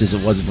nice, if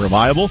it wasn't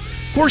reliable?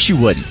 Of course you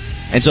wouldn't.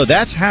 And so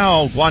that's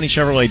how Guatney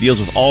Chevrolet deals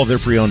with all of their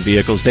pre-owned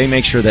vehicles. They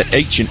make sure that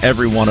each and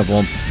every one of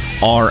them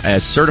are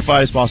as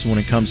certified as possible when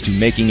it comes to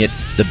making it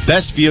the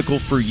best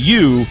vehicle for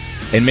you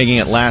and making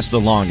it last the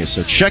longest.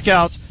 So check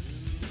out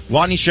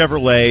Guatney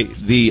Chevrolet,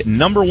 the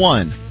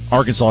 #1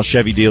 Arkansas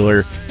Chevy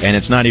dealer, and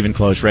it's not even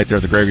close, right there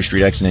at the Gregory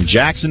Street exit in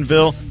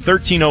Jacksonville,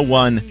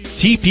 1301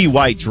 TP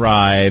White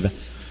Drive,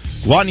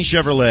 Guatney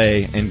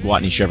Chevrolet, and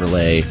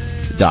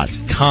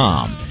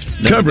GuatneyChevrolet.com.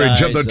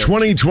 Coverage of the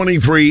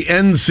 2023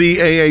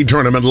 NCAA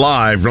Tournament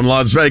live from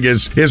Las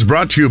Vegas is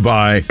brought to you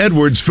by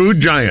Edwards Food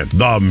Giant,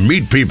 the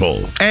Meat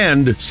People,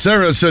 and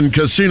Saracen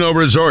Casino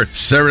Resort,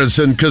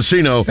 Saracen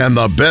Casino, and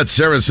the Bet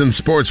Saracen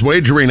Sports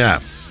Wagering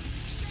app.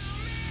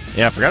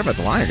 Yeah, I forgot about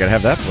the line. I got to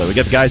have that play. We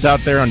got the guys out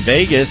there on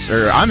Vegas,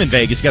 or I'm in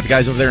Vegas. Got the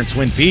guys over there in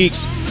Twin Peaks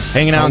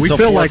hanging out until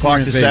 4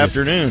 o'clock this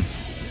afternoon.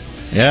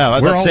 Yeah, I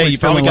was about to say, you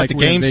probably got the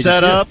game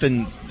set up,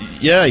 and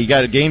yeah, you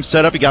got a game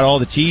set up, you got all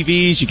the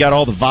TVs, you got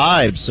all the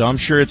vibes, so I'm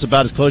sure it's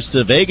about as close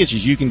to Vegas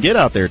as you can get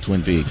out there at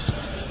Twin Peaks.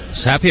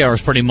 This happy hour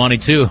is pretty money,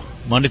 too.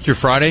 Monday through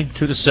Friday,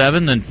 2 to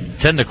 7, then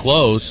 10 to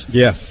close.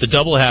 Yes. The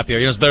double happy hour.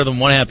 You know, it's better than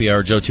one happy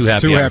hour, Joe, two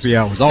happy hours. Two happy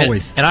hours,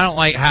 always. And I don't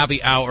like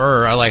happy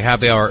hour. I like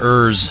happy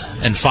hours,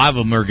 and 5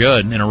 of them are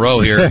good in a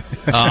row here.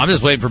 I'm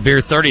just waiting for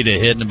Beer 30 to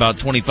hit in about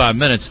 25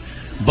 minutes.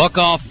 Buck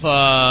off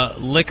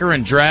liquor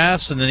and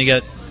drafts, and then you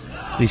got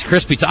these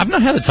crispy I've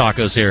not had the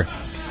tacos here.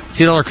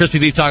 $2 crispy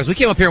beef tacos. We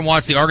came up here and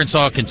watched the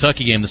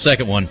Arkansas-Kentucky game, the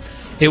second one.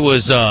 It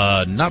was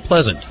not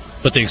pleasant,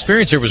 but the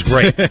experience here was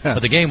great.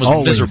 But the game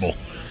was miserable.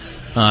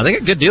 They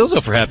got good deals,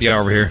 though, for happy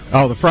hour over here.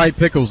 Oh, the fried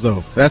pickles,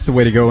 though. That's the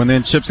way to go. And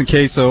then chips and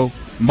queso.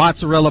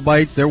 Mozzarella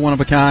bites, they're one of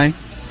a kind.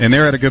 And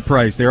they're at a good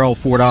price. They're all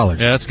 $4.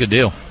 Yeah, that's a good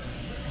deal.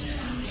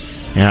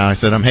 Yeah, I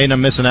said I'm hating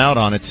I'm missing out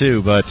on it,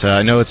 too. But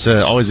I know it's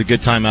always a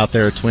good time out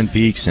there at Twin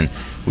Peaks. And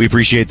we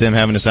appreciate them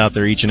having us out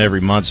there each and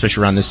every month,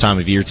 especially around this time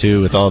of year,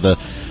 too, with all the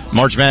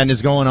March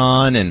Madness going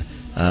on and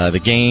the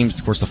games,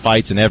 of course, the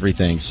fights and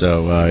everything.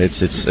 So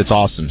it's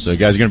awesome. So you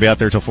guys are going to be out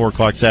there till 4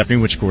 o'clock this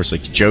afternoon, which, of course,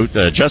 like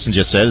Justin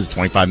just said, is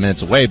 25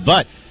 minutes away.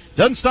 But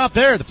doesn't stop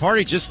there. The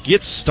party just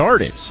gets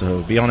started.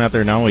 So be on out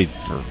there not only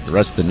for the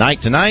rest of the night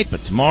tonight,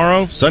 but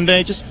tomorrow,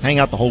 Sunday, just hang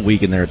out the whole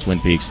weekend there at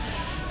Twin Peaks.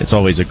 It's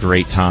always a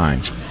great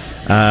time.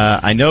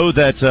 I know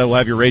that we'll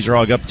have your Razor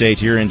Hog update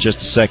here in just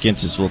a second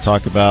as we'll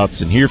talk about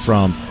and hear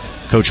from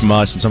Coach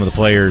Muss and some of the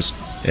players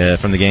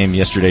from the game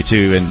yesterday,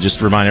 too. And just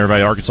to remind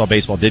everybody, Arkansas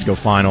baseball did go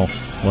final.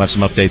 We'll have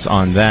some updates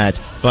on that.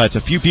 But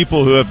a few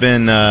people who have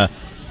been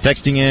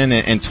texting in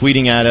and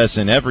tweeting at us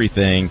and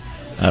everything.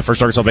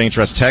 First Arkansas Bank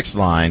Trust text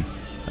line.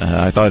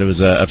 I thought it was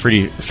a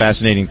pretty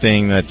fascinating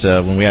thing that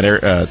when we had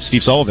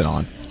Steve Sullivan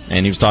on,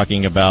 and he was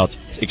talking about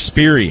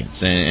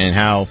experience and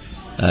how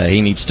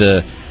he needs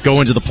to go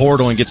into the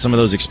portal and get some of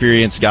those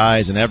experienced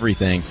guys and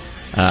everything.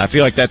 I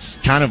feel like that's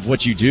kind of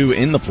what you do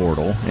in the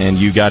portal, and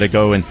you got to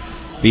go and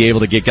be able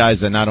to get guys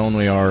that not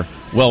only are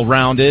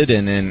well-rounded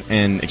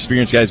and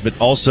experienced guys, but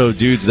also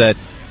dudes that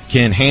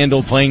can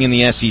handle playing in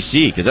the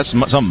SEC, because that's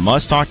something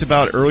Muss talked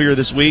about earlier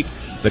this week.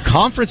 The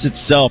conference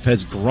itself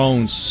has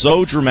grown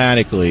so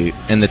dramatically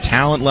in the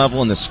talent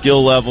level and the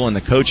skill level and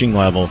the coaching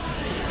level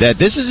that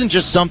this isn't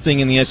just something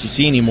in the SEC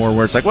anymore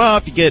where it's like, well,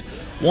 if you get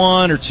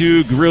 1 or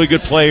 2 really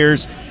good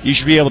players, you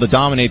should be able to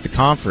dominate the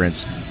conference.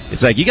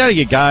 It's like you got to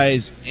get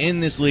guys in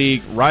this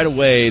league right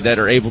away that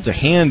are able to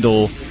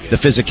handle the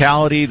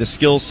physicality, the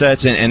skill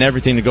sets, and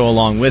everything to go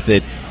along with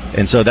it.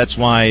 And so that's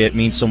why it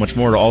means so much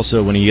more to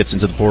also, when he gets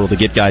into the portal, to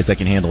get guys that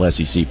can handle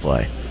SEC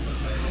play.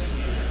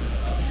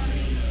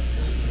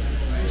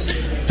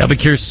 I'll be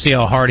curious to see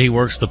how hard he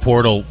works the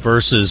portal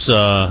versus,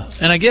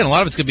 and again, a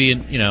lot of it's going to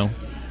be,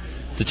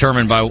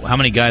 determined by how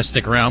many guys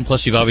stick around.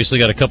 Plus, you've obviously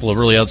got a couple of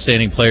really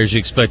outstanding players you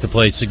expect to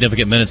play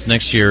significant minutes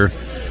next year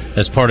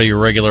as part of your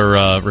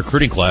regular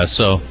recruiting class.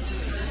 So,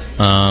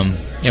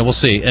 we'll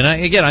see. And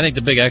I think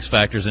the big X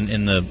factors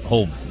in the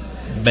whole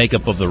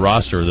makeup of the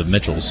roster are the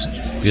Mitchells,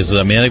 because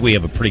I think we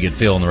have a pretty good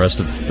feel on the rest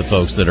of the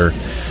folks that are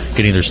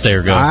can either stay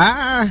or go.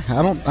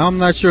 I'm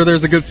not sure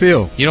there's a good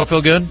feel. You don't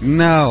feel good?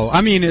 No.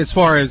 I mean, as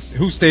far as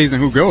who stays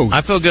and who goes,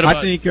 I feel good about.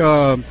 I think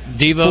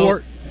Devo.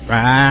 Ford,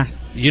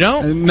 you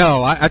don't?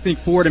 No, I think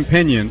Ford and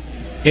Pinion,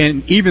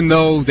 and even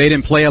though they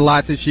didn't play a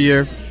lot this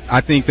year,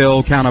 I think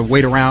they'll kind of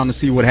wait around to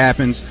see what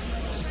happens.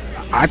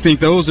 I think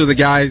those are the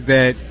guys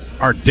that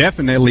are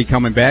definitely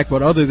coming back.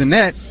 But other than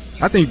that,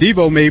 I think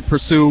Devo may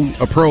pursue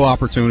a pro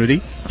opportunity.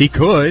 He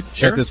could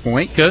at this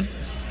point. Could.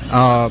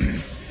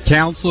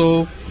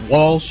 Council,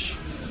 Walsh,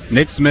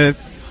 Nick Smith.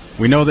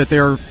 We know that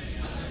they're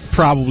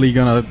probably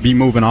going to be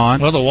moving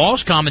on. Well, the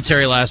Walsh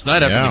commentary last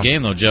night after the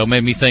game, though, Joe,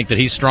 made me think that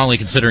he's strongly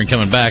considering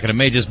coming back, and it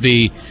may just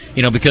be,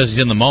 because he's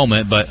in the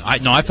moment. But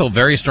I feel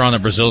very strong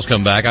that Brazil's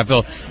coming back.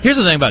 Here's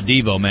the thing about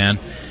Devo, man.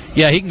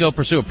 Yeah, he can go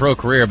pursue a pro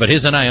career, but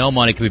his NIL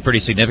money could be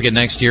pretty significant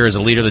next year as a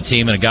leader of the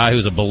team and a guy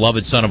who's a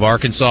beloved son of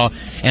Arkansas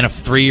and a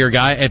 3-year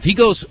guy. If he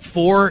goes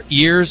 4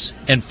 years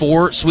and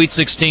 4 Sweet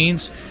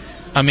 16s,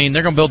 they're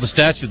going to build the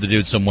statue of the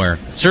dude somewhere.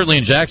 Certainly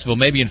in Jacksonville,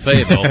 maybe in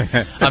Fayetteville.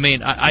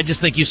 I just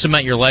think you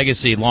cement your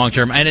legacy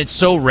long-term, and it's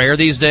so rare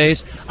these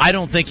days. I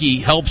don't think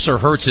he helps or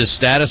hurts his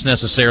status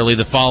necessarily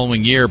the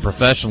following year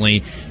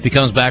professionally if he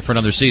comes back for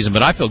another season,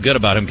 but I feel good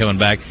about him coming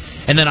back.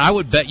 And then I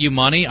would bet you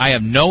money. I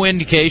have no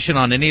indication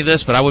on any of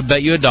this, but I would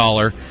bet you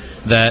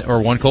 $1 that,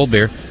 or 1 cold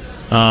beer,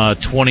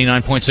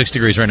 29.6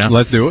 degrees right now.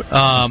 Let's do it.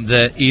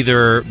 That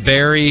either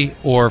Barry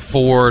or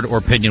Ford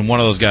or Pinion, one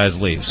of those guys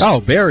leaves. Oh,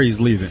 Barry's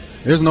leaving.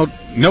 There's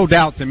no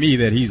doubt to me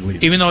that he's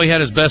leaving. Even though he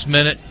had his best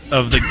minute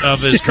of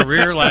his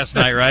career last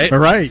night, right?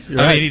 Right.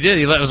 I mean, he did.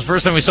 It was the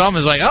first time we saw him. It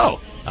was like, oh,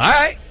 all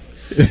right.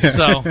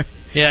 So,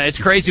 yeah, it's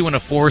crazy when a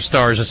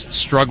 4-star is just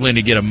struggling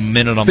to get a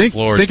minute on the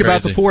floor. Think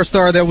about the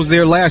 4-star that was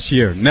there last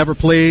year. Never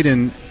played,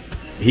 and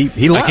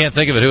he left. I can't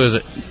think of it. Who is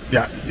it?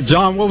 Yeah,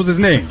 John, what was his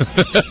name?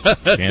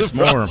 Chance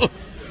Moore.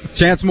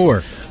 Chance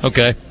Moore.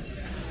 Okay.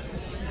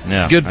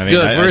 Yeah, good.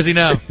 Where is he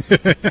now?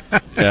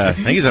 I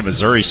think he's at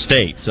Missouri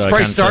State. So it's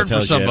probably starting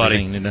for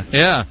somebody.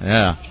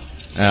 Yeah.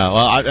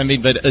 Well, I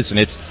mean, but listen,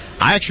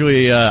 I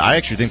actually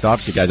think the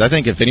opposite, guys. I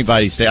think if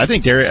anybody stays, I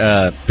think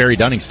Barry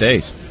Dunning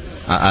stays.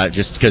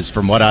 Just because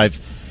from what I've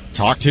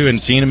talked to and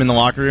seen him in the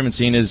locker room and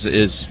seen his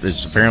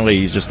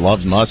apparently he just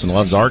loves Muss and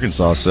loves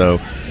Arkansas. So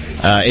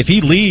if he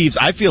leaves,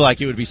 I feel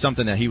like it would be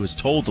something that he was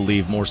told to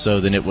leave more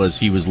so than it was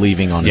he was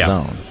leaving on his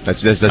own.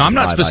 That's I'm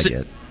not I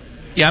get.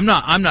 Yeah, I'm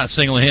not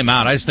singling him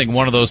out. I just think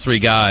one of those three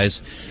guys.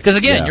 Because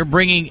again, you're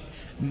bringing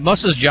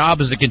Muss's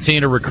job is to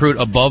continue to recruit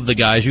above the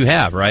guys you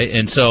have, right?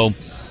 And so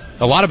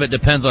a lot of it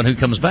depends on who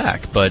comes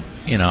back. But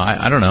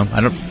I don't know.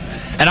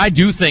 And I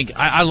do think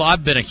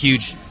I've been a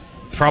huge,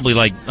 probably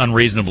like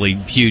unreasonably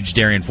huge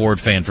Darian Ford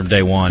fan from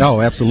day one.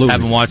 Oh, absolutely.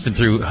 Haven't watched him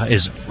through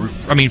his,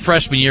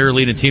 freshman year,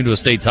 leading a team to a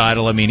state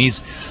title. I mean, he's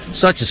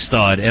such a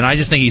stud, and I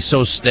just think he's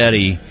so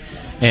steady.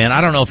 And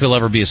I don't know if he'll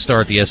ever be a star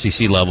at the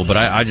SEC level, but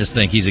I just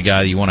think he's a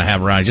guy that you want to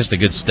have around. Just a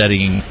good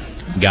steadying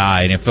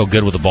guy, and he'll feel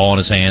good with the ball in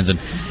his hands. And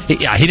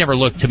he never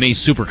looked to me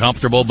super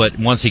comfortable, but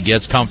once he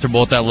gets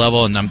comfortable at that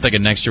level, and I'm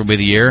thinking next year will be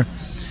the year,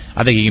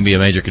 I think he can be a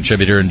major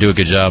contributor and do a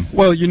good job.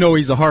 Well,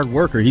 he's a hard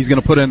worker. He's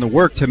going to put in the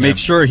work to make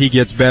sure he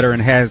gets better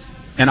and has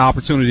an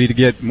opportunity to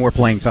get more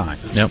playing time.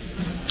 Yep.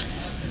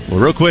 Well,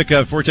 real quick,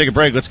 before we take a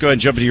break, let's go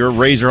ahead and jump into your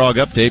Razor Hog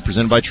update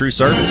presented by True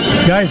Service.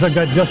 Guys, I've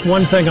got just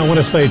one thing I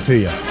want to say to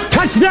you.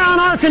 Touchdown,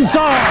 Arkansas!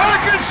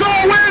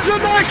 Arkansas wins the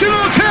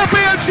national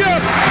championship!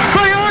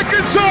 The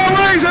Arkansas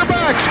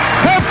Razorbacks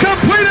have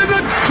completed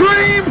the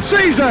dream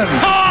season!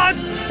 On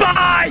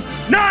by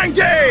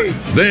 90!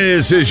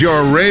 This is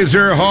your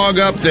Razor Hog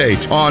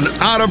update on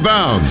Out of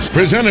Bounds,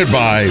 presented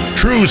by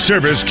True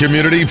Service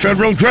Community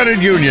Federal Credit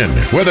Union,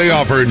 where they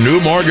offer new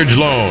mortgage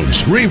loans,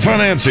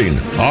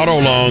 refinancing, auto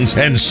loans,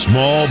 and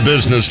small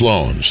business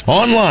loans.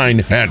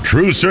 Online at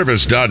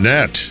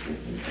trueservice.net.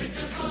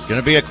 It's going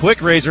to be a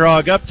quick Razor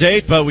Hog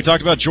update, but we talked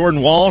about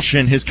Jordan Walsh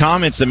and his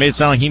comments that made it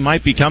sound like he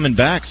might be coming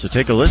back, so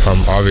take a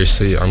listen.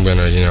 Obviously, I'm going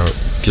to,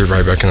 get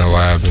right back in the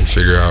lab and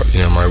figure out,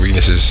 my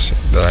weaknesses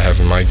that I have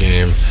in my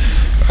game.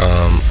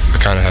 I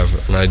kind of have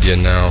an idea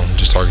now,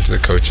 just talking to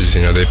the coaches,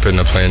 they put in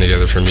a plan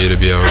together for me to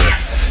be able to,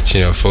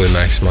 fully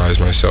maximize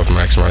myself,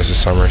 maximize the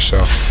summer,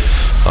 so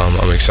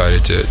I'm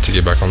excited to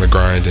get back on the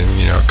grind and,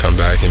 come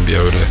back and be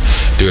able to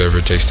do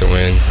whatever it takes to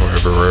win,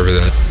 wherever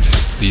that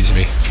leads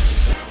me.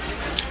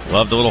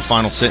 Love the little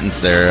final sentence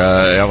there.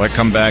 I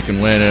come back and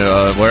win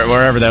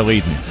wherever that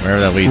leads me.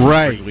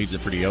 Right. It leaves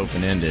it pretty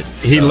open-ended.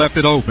 He left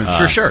it open.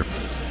 For sure.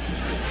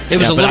 It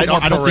was a little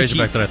more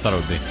pro-Razorback than I thought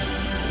it would be.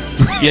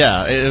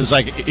 Yeah, it was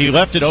like he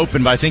left it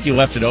open, but I think he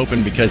left it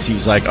open because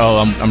he's like,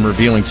 I'm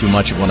revealing too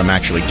much of what I'm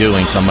actually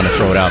doing, so I'm going to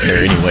throw it out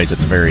there anyways at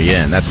the very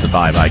end. That's the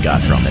vibe I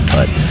got from it.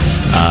 But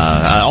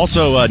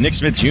also, Nick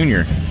Smith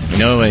Jr.,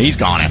 he's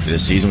gone after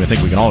this season. I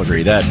think we can all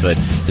agree that. But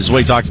this is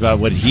what he talks about,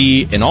 what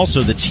he and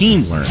also the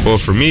team learned. Well,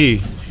 for me,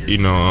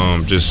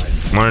 just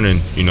learning,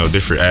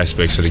 different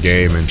aspects of the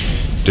game and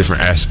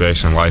different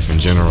aspects in life in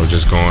general,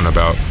 just going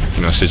about,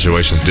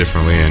 situations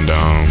differently. And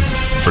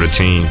for the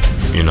team,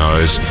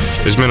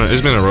 it's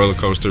been a roller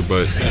coaster,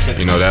 but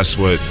that's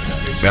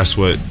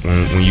what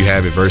when you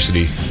have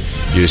adversity,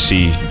 you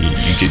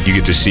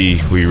get to see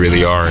who you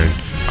really are. And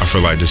I feel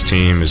like this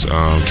team has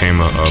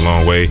came a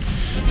long way,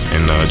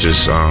 and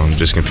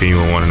just competing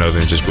with one another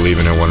and just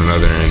believing in one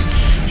another.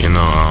 And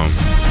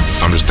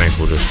I'm just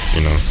thankful to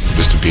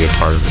just to be a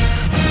part of it.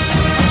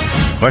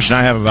 Question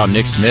I have about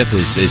Nick Smith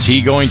is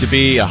he going to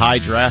be a high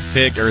draft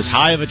pick, or as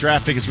high of a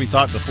draft pick as we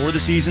thought before the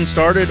season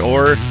started,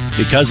 or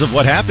because of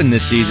what happened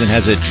this season,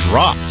 has it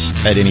dropped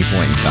at any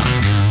point in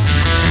time?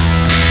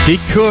 He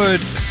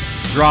could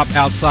drop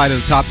outside of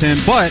the top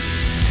 10, but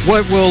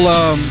what will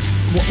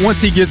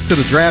once he gets to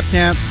the draft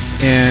camps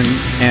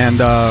and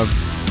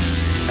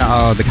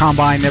the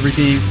combine and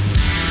everything,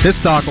 his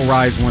stock will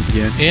rise once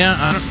again. Yeah,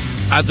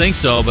 I think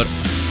so, but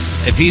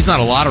if he's not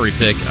a lottery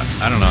pick,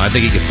 I don't know. I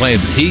think he could play.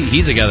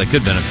 He's a guy that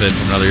could benefit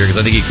from another year because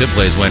I think he could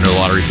play his way into a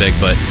lottery pick,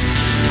 but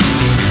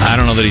I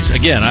don't know that he's...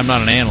 Again, I'm not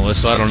an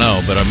analyst, so I don't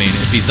know, but, if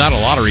he's not a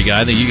lottery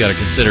guy, then you got to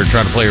consider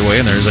trying to play your way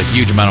in there. There's a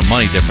huge amount of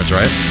money difference,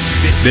 right?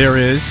 There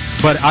is,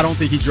 but I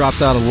don't think he drops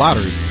out of the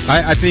lottery.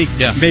 I think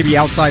maybe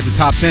outside the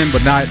top 10,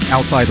 but not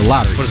outside the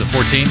lottery. What is it,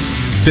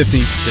 14?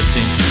 15.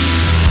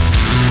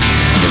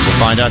 Guess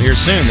we'll find out here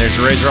soon. There's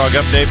your Razor Hog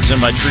update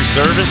presented by True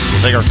Service. We'll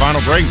take our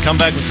final break and come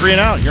back with 3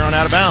 and Out here on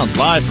Out of Bounds,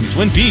 live from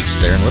Twin Peaks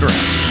there in Little Rock.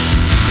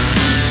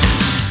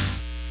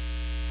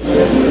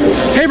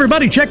 Hey,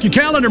 everybody, check your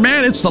calendar,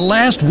 man. It's the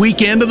last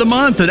weekend of the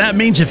month, and that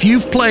means if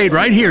you've played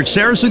right here at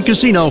Saracen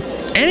Casino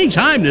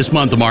anytime this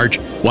month of March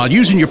while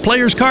using your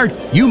player's card,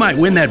 you might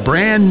win that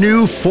brand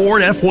new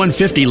Ford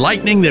F-150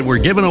 Lightning that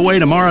we're giving away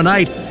tomorrow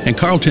night. And,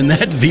 Carlton,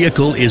 that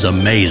vehicle is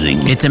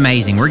amazing. It's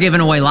amazing. We're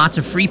giving away lots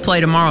of free play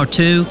tomorrow,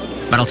 too.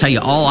 But I'll tell you,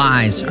 all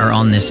eyes are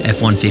on this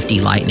F-150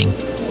 Lightning.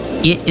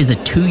 It is a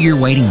 2-year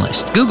waiting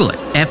list. Google it.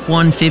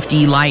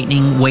 F-150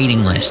 Lightning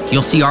waiting list.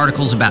 You'll see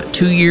articles about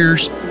 2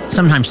 years,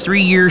 sometimes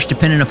 3 years,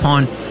 depending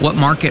upon what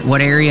market, what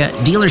area.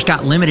 Dealers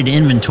got limited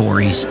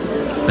inventories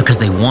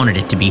because they wanted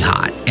it to be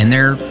hot. And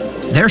they're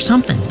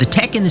something. The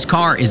tech in this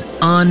car is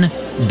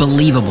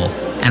unbelievable.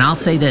 And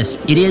I'll say this,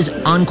 it is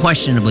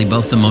unquestionably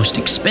both the most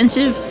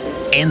expensive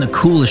and the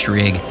coolest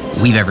rig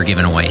we've ever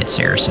given away at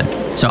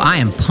Saracen. So I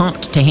am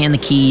pumped to hand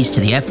the keys to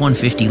the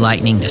F-150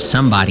 Lightning to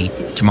somebody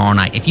tomorrow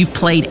night. If you've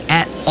played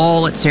at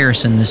all at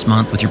Saracen this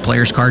month with your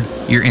player's card,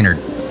 you're entered.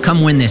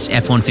 Come win this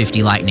F-150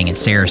 Lightning at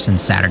Saracen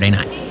Saturday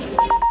night.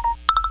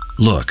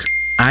 Look,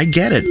 I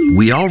get it.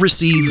 We all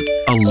receive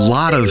a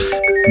lot of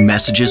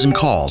messages and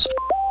calls.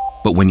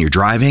 But when you're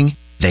driving,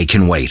 they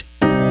can wait.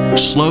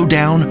 Slow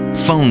down,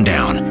 phone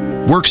down.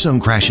 Work zone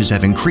crashes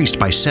have increased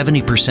by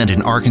 70%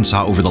 in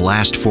Arkansas over the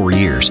last 4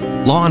 years.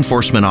 Law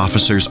enforcement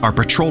officers are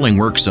patrolling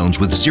work zones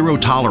with zero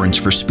tolerance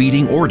for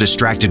speeding or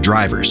distracted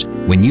drivers.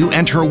 When you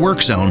enter a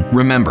work zone,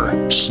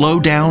 remember, slow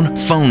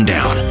down, phone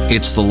down.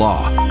 It's the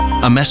law.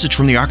 A message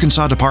from the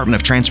Arkansas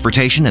Department of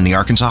Transportation and the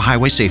Arkansas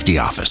Highway Safety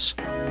Office.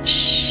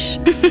 Shh.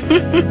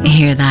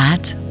 Hear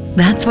that?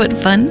 That's what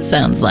fun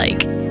sounds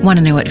like. Want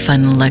to know what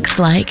fun looks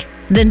like?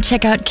 Then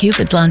check out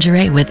Cupid's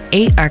Lingerie with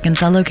 8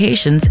 Arkansas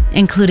locations,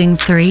 including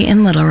 3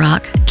 in Little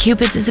Rock.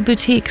 Cupid's is a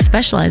boutique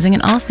specializing in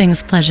all things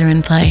pleasure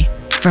and play.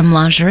 From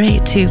lingerie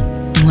to,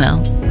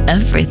 well,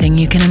 everything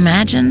you can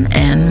imagine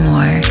and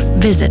more.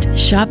 Visit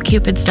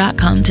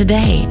shopcupids.com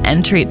today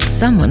and treat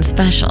someone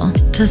special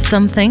to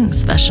something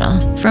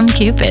special from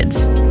Cupid's.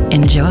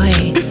 Enjoy.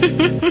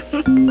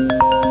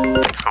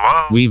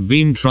 We've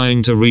been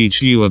trying to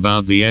reach you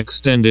about the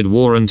extended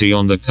warranty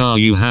on the car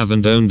you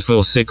haven't owned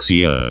for 6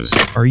 years.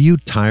 Are you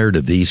tired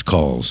of these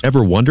calls?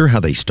 Ever wonder how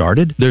they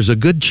started? There's a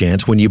good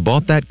chance when you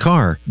bought that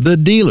car, the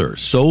dealer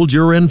sold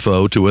your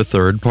info to a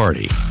third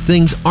party.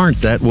 Things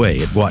aren't that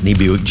way at Watney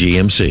Buick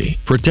GMC.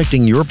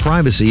 Protecting your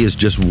privacy is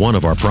just one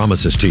of our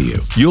promises to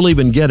you. You'll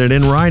even get it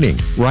in writing.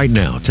 Right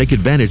now, take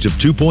advantage of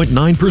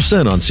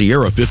 2.9% on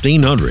Sierra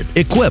 1500,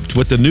 equipped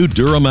with the new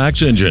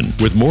Duramax engine,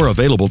 with more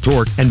available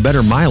torque and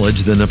better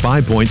mileage than the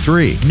 5.3.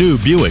 New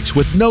Buicks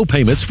with no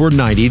payments for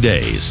 90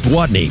 days.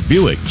 Watney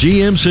Buick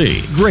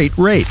GMC. Great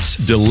rates,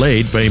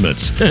 delayed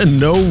payments, and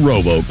no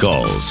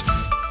robocalls.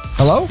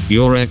 Hello?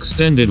 Your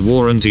extended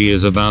warranty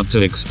is about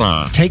to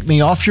expire. Take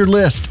me off your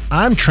list.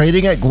 I'm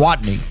trading at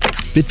Gwatney.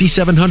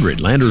 5700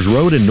 Landers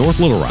Road in North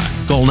Little Rock.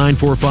 Call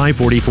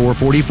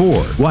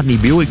 945-4444.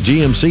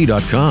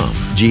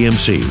 GwatneyBuickGMC.com.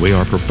 GMC, we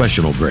are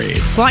professional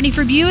grade. Gwatney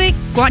for Buick,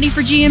 Gwatney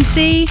for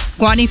GMC,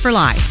 Gwatney for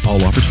life.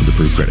 All offers with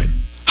approved credit.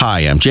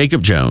 Hi, I'm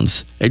Jacob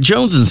Jones. At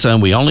Jones &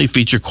 Son, we only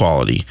feature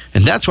quality,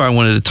 and that's why I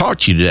wanted to talk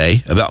to you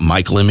today about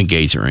Michael M.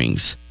 engagement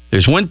rings.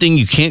 There's one thing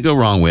you can't go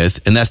wrong with,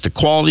 and that's the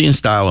quality and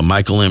style of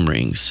Michael M.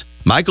 rings.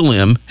 Michael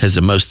M. has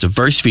the most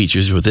diverse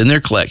features within their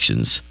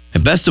collections,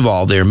 and best of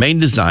all, they are made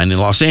and designed in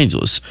Los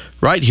Angeles,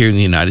 right here in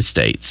the United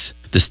States.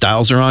 The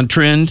styles are on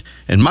trend,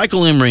 and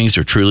Michael M. rings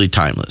are truly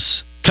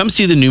timeless. Come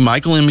see the new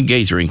Michael M.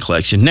 engagement ring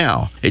collection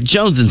now at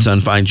Jones & Son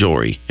Fine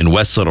Jewelry in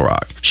West Little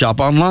Rock. Shop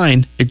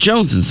online at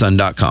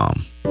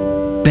jonesandson.com.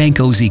 Bank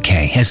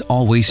OZK has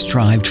always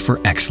strived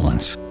for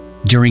excellence.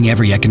 During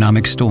every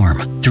economic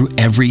storm, through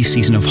every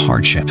season of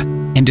hardship,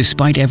 and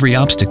despite every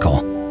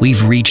obstacle,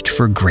 we've reached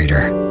for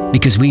greater.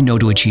 Because we know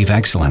to achieve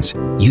excellence,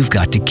 you've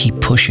got to keep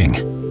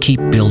pushing, keep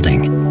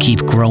building, keep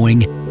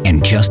growing,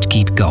 and just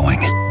keep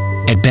going.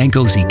 At Bank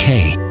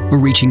OZK, we're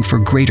reaching for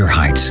greater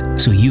heights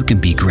so you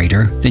can be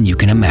greater than you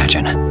can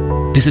imagine.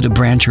 Visit a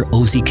branch or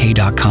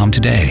OZK.com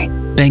today.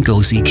 Bank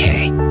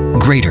OZK.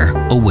 Greater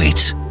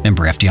awaits.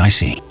 Member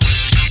FDIC.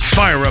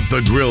 Fire up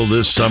the grill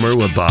this summer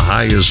with the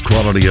highest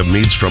quality of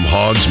meats from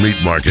Hogs Meat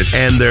Market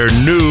and their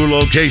new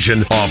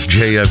location off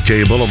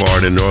JFK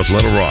Boulevard in North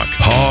Little Rock.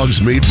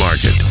 Hogs Meat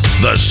Market,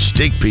 the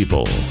steak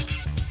people.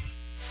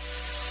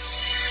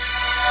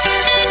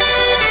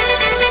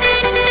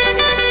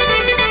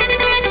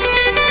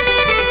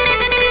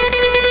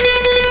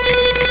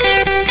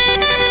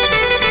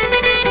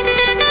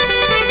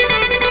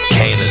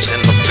 Kane is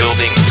in the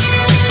building.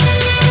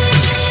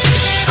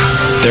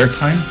 Their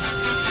time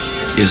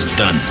is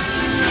done.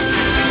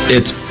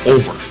 It's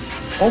over.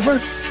 Over?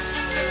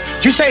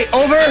 Did you say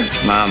over?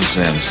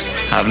 Nonsense.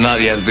 I've not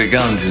yet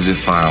begun to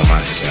defile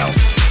myself.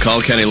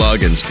 Call Kenny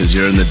Loggins, because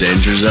you're in the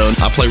danger zone.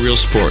 I play real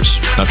sports.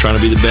 I'm trying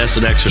to be the best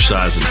at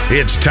exercising.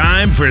 It's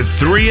time for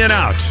 3 and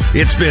Out.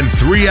 It's been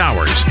 3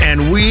 hours,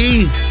 and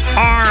we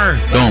are...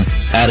 Boom.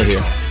 Out of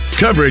here.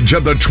 Coverage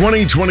of the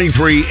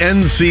 2023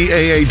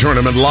 NCAA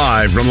Tournament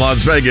live from Las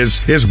Vegas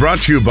is brought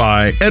to you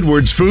by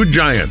Edwards Food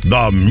Giant,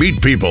 the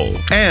Meat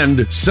People,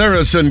 and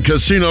Saracen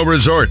Casino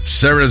Resort,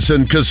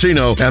 Saracen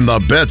Casino, and the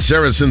Bet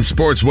Saracen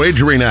Sports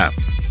Wagering app.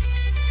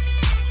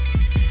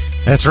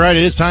 That's right.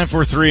 It is time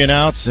for 3 and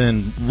Outs,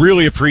 and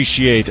really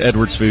appreciate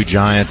Edwards Food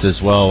Giants as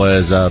well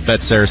as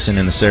Bet Saracen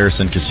and the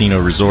Saracen Casino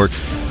Resort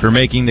for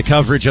making the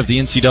coverage of the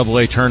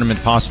NCAA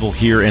tournament possible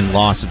here in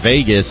Las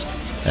Vegas.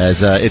 As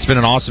it's been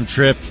an awesome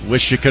trip.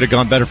 Wish it could have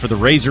gone better for the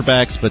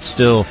Razorbacks, but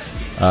still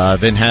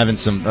been having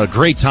a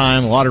great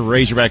time. A lot of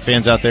Razorback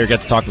fans out there.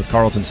 Got to talk with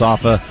Carlton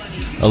Safa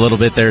a little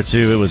bit there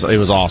too. It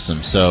was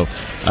awesome. So,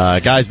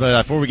 guys,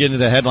 but before we get into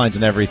the headlines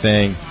and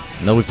everything,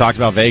 I know we've talked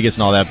about Vegas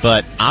and all that,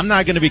 but I'm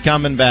not going to be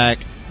coming back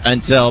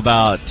until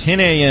about 10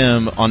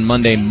 a.m. on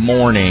Monday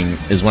morning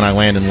is when I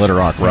land in Little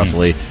Rock,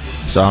 roughly.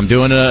 So I'm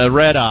doing a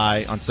red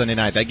eye on Sunday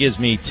night. That gives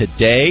me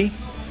today,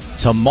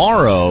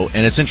 tomorrow,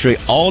 and essentially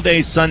all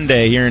day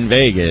Sunday here in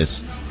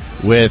Vegas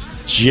with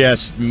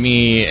just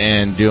me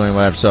and doing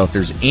whatever. So if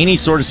there's any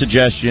sort of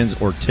suggestions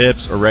or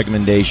tips or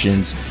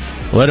recommendations,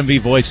 let them be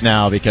voiced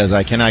now, because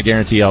I cannot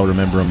guarantee I'll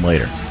remember them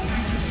later.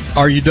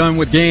 Are you done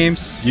with games?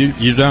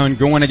 You done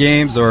going to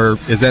games, or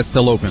is that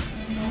still open?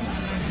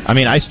 I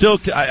mean, I still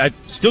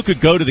could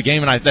go to the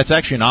game, and that's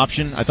actually an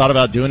option. I thought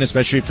about doing it,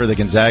 especially for the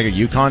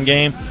Gonzaga-UConn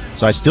game,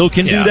 so I still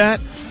can do that.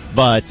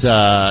 But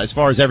as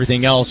far as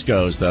everything else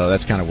goes, though,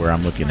 that's kind of where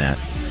I'm looking at.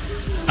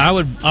 I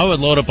would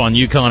load up on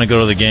UConn and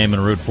go to the game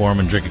and root for them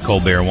and drink a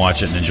cold beer and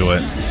watch it and enjoy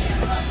it.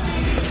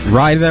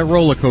 Ride that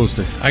roller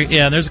coaster.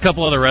 There's a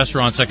couple other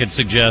restaurants I could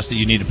suggest that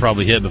you need to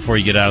probably hit before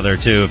you get out of there,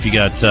 too. If you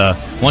got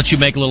once you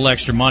make a little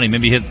extra money,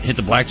 maybe hit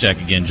the blackjack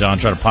again, John.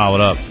 Try to pile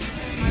it up.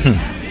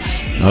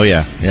 Oh,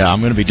 yeah. I'm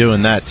going to be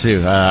doing that,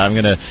 too. I'm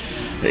going to...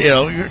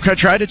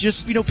 try to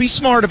just be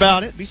smart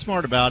about it.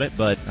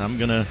 But I'm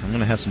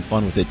gonna have some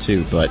fun with it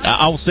too. But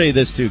I'll say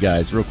this too,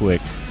 guys, real quick.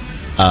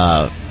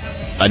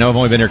 I know I've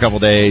only been here a couple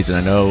days, and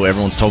I know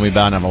everyone's told me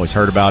about it, and I've always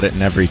heard about it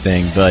and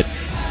everything. But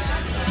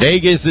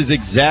Vegas is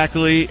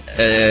exactly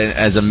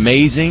as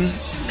amazing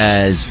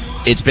as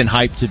it's been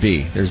hyped to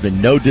be. There's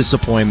been no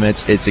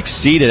disappointments. It's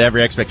exceeded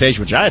every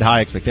expectation, which I had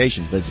high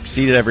expectations, but it's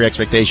exceeded every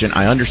expectation.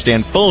 I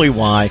understand fully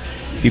why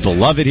people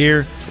love it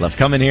here, love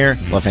coming here,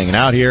 love hanging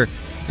out here.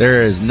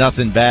 There is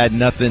nothing bad,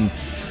 nothing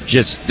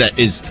just that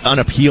is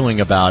unappealing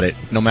about it.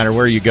 No matter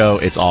where you go,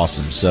 it's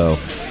awesome. So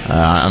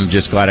I'm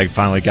just glad I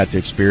finally got to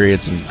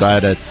experience, and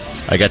glad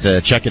I got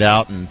to check it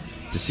out and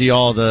to see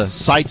all the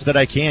sights that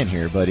I can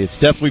here. But it's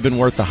definitely been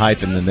worth the hype,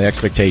 and the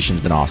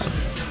expectation's been awesome.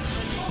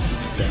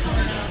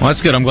 Well,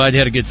 that's good. I'm glad you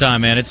had a good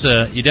time, man. It's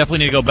you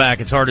definitely need to go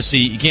back. It's hard to see.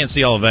 You can't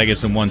see all of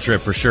Vegas in one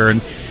trip for sure.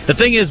 And the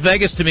thing is,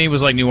 Vegas to me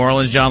was like New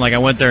Orleans, John. Like I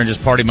went there and just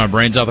partied my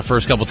brains out the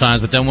first couple times,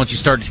 but then once you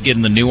start to get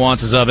in the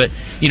nuances of it,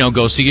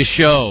 go see a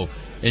show,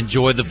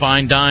 enjoy the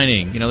fine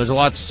dining. There's a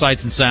lot of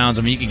sights and sounds.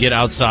 I mean, you could get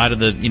outside of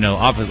the,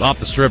 off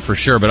the strip for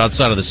sure, but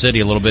outside of the city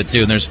a little bit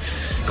too. And there's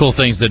cool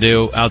things to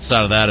do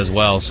outside of that as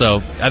well.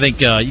 So I think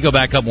you go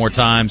back a couple more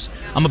times.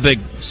 I'm a big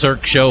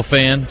Cirque show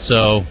fan,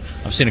 so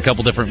I've seen a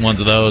couple different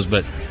ones of those,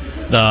 but.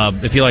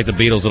 If you like the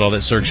Beatles and all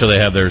that Cirque show they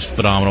have there is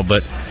phenomenal.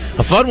 But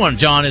a fun one,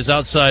 John, is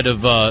outside of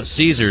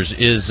Caesars. I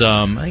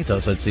think it's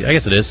outside Caesars. I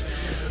guess it is.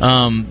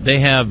 They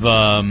have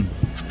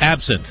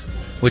Absinthe,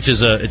 which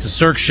is it's a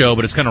Cirque show,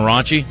 but it's kind of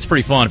raunchy. It's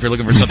pretty fun if you're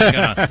looking for something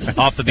kind of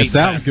off the beat. It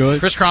sounds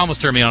good. Chris Cromwell's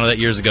turned me on to that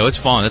years ago. It's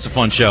fun. It's a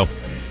fun show.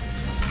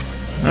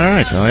 All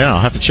right. Well, yeah,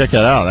 I'll have to check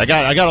that out. I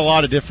got a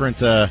lot of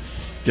different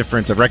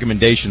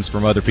recommendations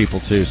from other people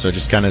too. So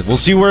just kind of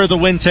we'll see where the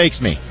wind takes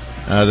me.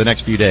 The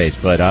next few days,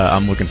 but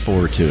I'm looking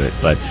forward to it.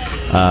 But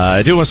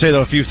I do want to say,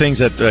 though, a few things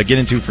that get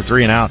into for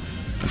 3 and Out.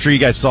 I'm sure you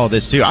guys saw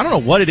this, too. I don't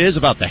know what it is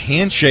about the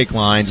handshake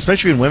lines,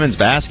 especially in women's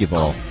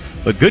basketball,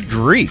 but good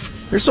grief.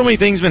 There's so many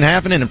things been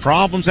happening and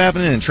problems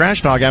happening and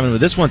trash talk happening, but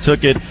this one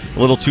took it a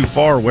little too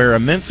far, where a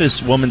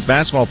Memphis women's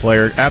basketball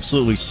player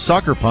absolutely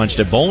sucker punched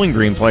a Bowling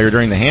Green player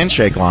during the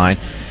handshake line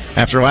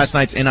after last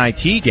night's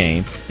NIT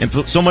game, and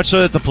so much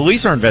so that the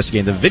police are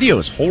investigating. The video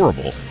is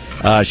horrible.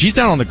 She's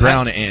down on the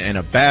ground in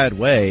a bad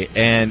way,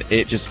 and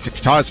it just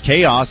caused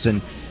chaos.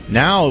 And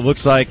now it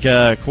looks like,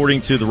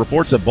 according to the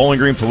reports, that Bowling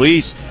Green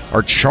police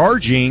are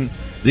charging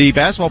the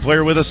basketball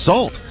player with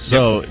assault.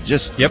 So,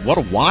 what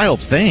a wild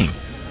thing.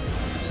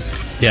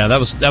 Yeah, that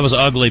was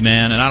ugly,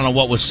 man. And I don't know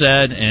what was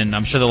said, and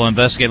I'm sure they'll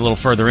investigate a little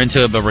further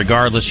into it. But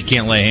regardless, you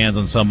can't lay hands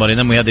on somebody. And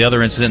then we had the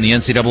other incident in the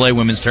NCAA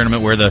women's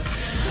tournament where the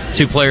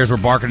two players were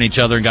barking at each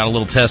other and got a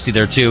little testy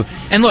there too.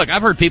 And look,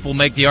 I've heard people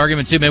make the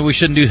argument too. Maybe we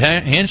shouldn't do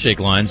handshake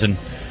lines, and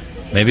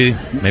maybe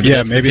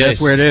that's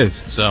where it is.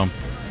 So,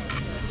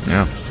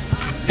 yeah.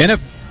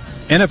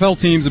 NFL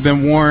teams have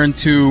been warned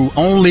to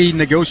only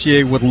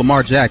negotiate with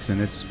Lamar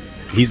Jackson.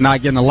 He's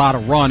not getting a lot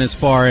of run as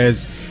far as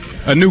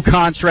a new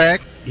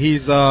contract.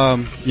 He's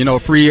a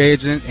free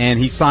agent, and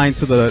he signed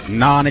to the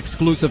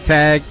non-exclusive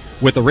tag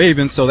with the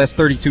Ravens, so that's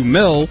 $32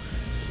 million.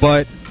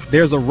 But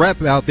there's a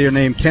rep out there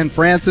named Ken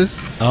Francis,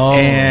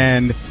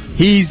 and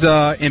he's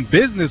in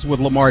business with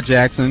Lamar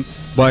Jackson,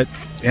 but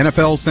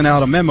NFL sent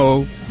out a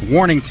memo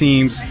warning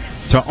teams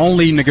to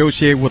only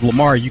negotiate with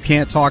Lamar. You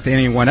can't talk to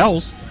anyone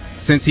else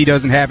since he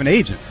doesn't have an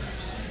agent.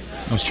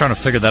 I was trying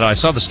to figure that out. I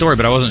saw the story,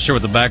 but I wasn't sure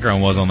what the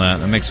background was on that.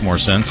 That makes more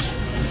sense.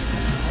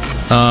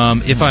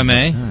 If I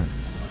may,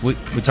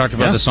 we talked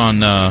about this on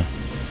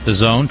The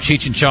Zone.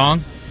 Cheech and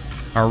Chong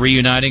are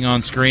reuniting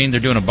on screen. They're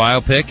doing a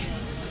biopic.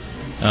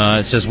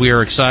 It says, we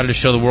are excited to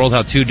show the world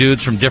how two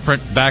dudes from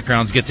different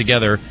backgrounds get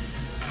together,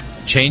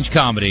 changed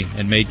comedy,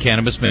 and made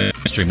cannabis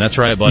mainstream. That's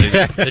right, buddy.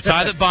 The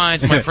tie that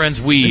binds my friend's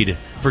weed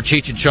for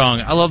Cheech and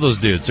Chong. I love those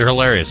dudes. They're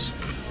hilarious.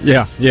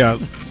 Yeah.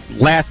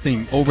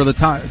 Lasting over the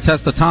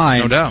test of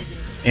time. No doubt.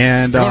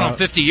 And going on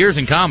 50 years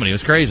in comedy. It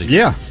was crazy.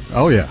 Yeah.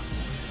 Oh, yeah.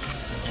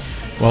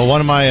 Well,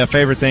 one of my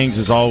favorite things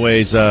is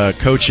always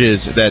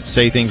coaches that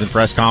say things in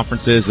press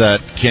conferences that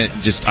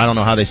can't just, I don't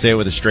know how they say it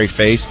with a straight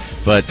face,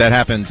 but that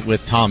happened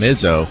with Tom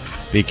Izzo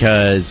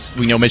because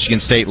we know Michigan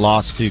State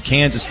lost to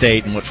Kansas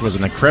State, which was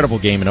an incredible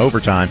game in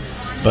overtime.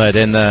 But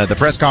in the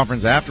press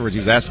conference afterwards, he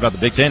was asked about the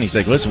Big Ten. He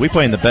said, listen, we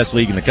play in the best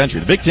league in the country.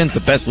 The Big Ten's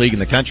the best league in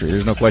the country.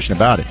 There's no question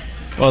about it.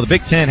 Well, the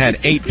Big Ten had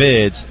 8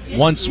 bids,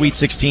 1 Sweet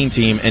 16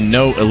 team, and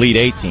no Elite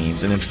 8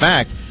 teams. And in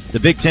fact, the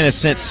Big Ten has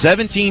sent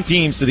 17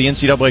 teams to the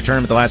NCAA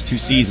tournament the last 2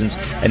 seasons,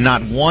 and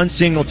not one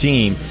single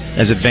team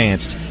has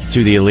advanced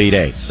to the Elite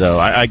 8. So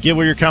I get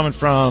where you're coming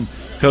from,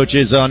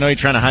 coaches. I know you're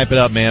trying to hype it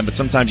up, man, but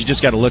sometimes you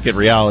just got to look at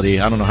reality.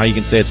 I don't know how you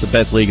can say it's the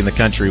best league in the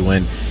country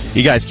when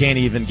you guys can't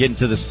even get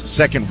into the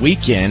second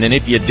weekend, and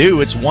if you do,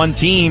 it's 1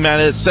 team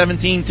out of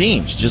 17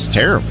 teams. Just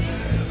terrible.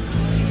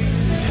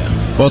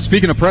 Well,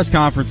 speaking of press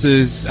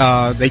conferences,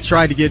 they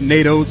tried to get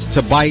Nate Oates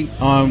to bite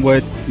on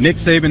what Nick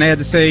Saban had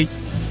to say.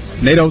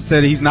 Nate Oates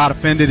said he's not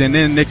offended, and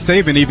then Nick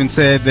Saban even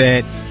said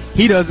that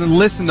he doesn't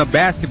listen to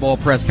basketball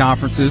press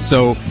conferences,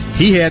 so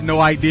he had no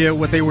idea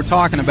what they were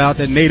talking about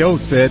that Nate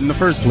Oates said in the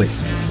first place.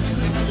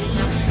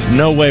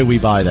 No way we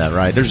buy that,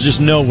 right? There's just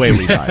no way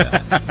we buy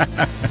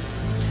that.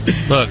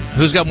 Look,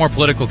 who's got more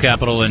political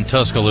capital in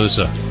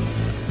Tuscaloosa?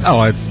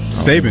 Oh, it's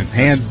Saban,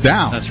 hands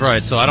down. That's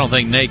right, so I don't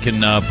think Nate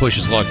can push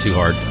his luck too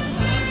hard.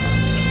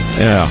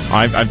 Yeah,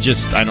 I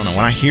don't know.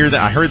 When I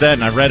heard that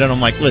and I read it,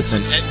 I'm like,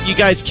 listen, you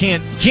guys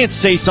can't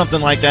say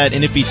something like that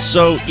and it be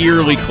so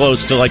eerily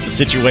close to like the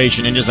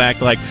situation and just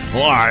act like,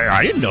 well,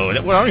 I didn't know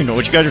that. Well, I don't even know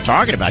what you guys are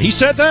talking about. He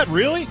said that,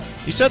 really?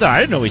 He said that?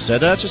 I didn't know he said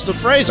that. It's just a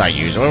phrase I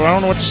use. Well, I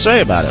don't know what to say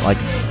about it. Like,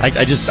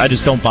 I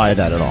just don't buy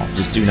that at all.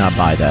 Just do not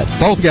buy that.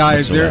 Both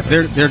guys, they're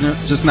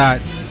just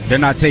not. They're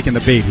not taking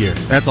the bait here.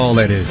 That's all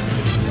that is.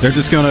 They're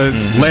just going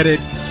to let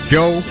it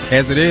go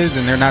as it is,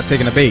 and they're not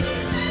taking the bait.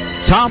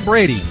 Tom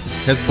Brady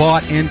has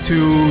bought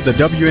into the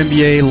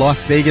WNBA Las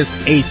Vegas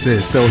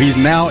Aces, so he's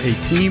now a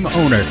team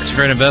owner. It's a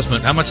great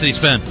investment. How much did he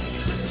spend?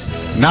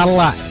 Not a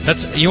lot.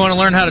 You want to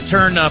learn how to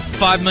turn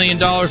 $5 million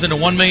into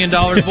 $1 million,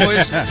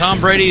 boys? Tom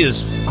Brady is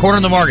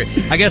cornering the market.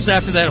 I guess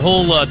after that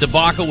whole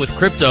debacle with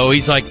crypto,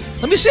 he's like,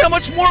 let me see how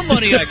much more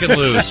money I can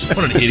lose.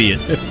 What an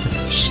idiot.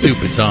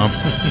 Stupid, Tom.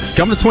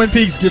 Come to Twin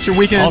Peaks. Get your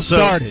weekend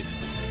started.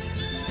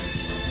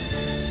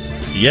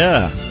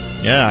 Yeah,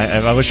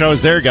 I wish I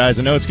was there, guys.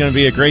 I know it's going to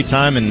be a great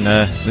time, and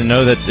I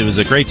know that it was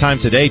a great time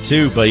today,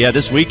 too. But, yeah,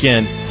 this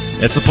weekend,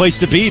 it's the place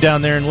to be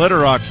down there in Little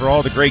Rock for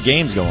all the great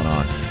games going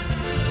on.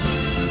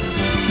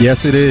 Yes,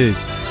 it is.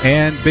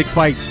 And big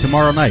fights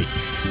tomorrow night.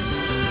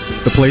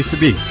 It's the place to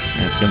be.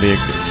 Yeah, it's going to be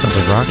sounds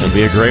like rock. It'll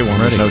be a great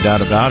one, no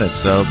doubt about it.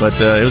 So, but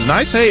it was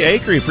nice. Hey,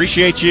 Acree,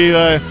 appreciate you,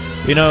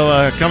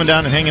 coming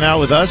down and hanging out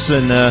with us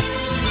and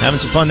having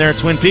some fun there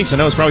at Twin Peaks. I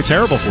know it's probably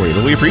terrible for you,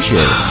 but we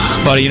appreciate it.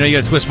 Buddy, you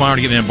got to twist my arm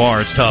to get me in a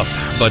bar. It's tough.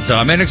 But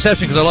I made an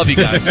exception because I love you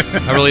guys.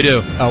 I really do.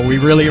 Oh, we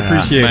really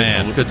appreciate it.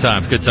 Man, good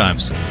times.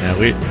 Yeah,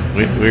 we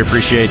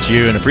appreciate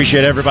you and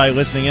appreciate everybody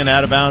listening in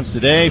Out of Bounds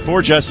today.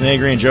 For Justin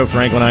Acree and Joe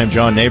Franklin, I am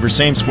John Neighbors.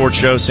 Same sports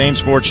show, same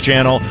sports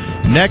channel.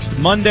 Next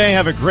Monday,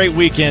 have a great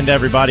weekend,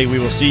 everybody. We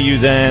will see you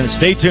then.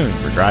 Stay tuned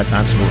for Drive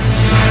Time Sports.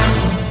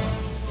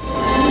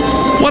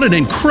 What an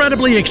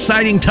incredibly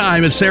exciting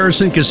time at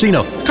Saracen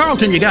Casino.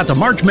 Carlton, you got the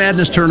March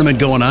Madness tournament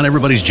going on.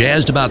 Everybody's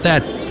jazzed about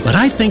that. But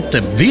I think the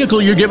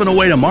vehicle you're giving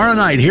away tomorrow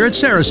night here at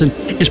Saracen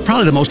is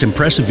probably the most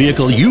impressive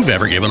vehicle you've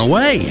ever given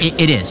away.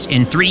 It is.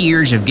 In 3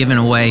 years of giving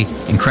away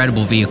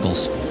incredible vehicles.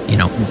 You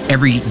know,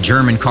 every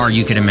German car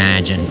you could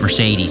imagine,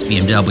 Mercedes,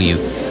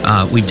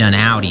 BMW. We've done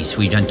Audis.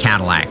 We've done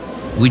Cadillac.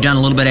 We've done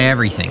a little bit of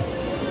everything.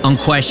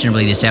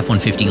 Unquestionably, this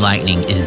F-150 Lightning is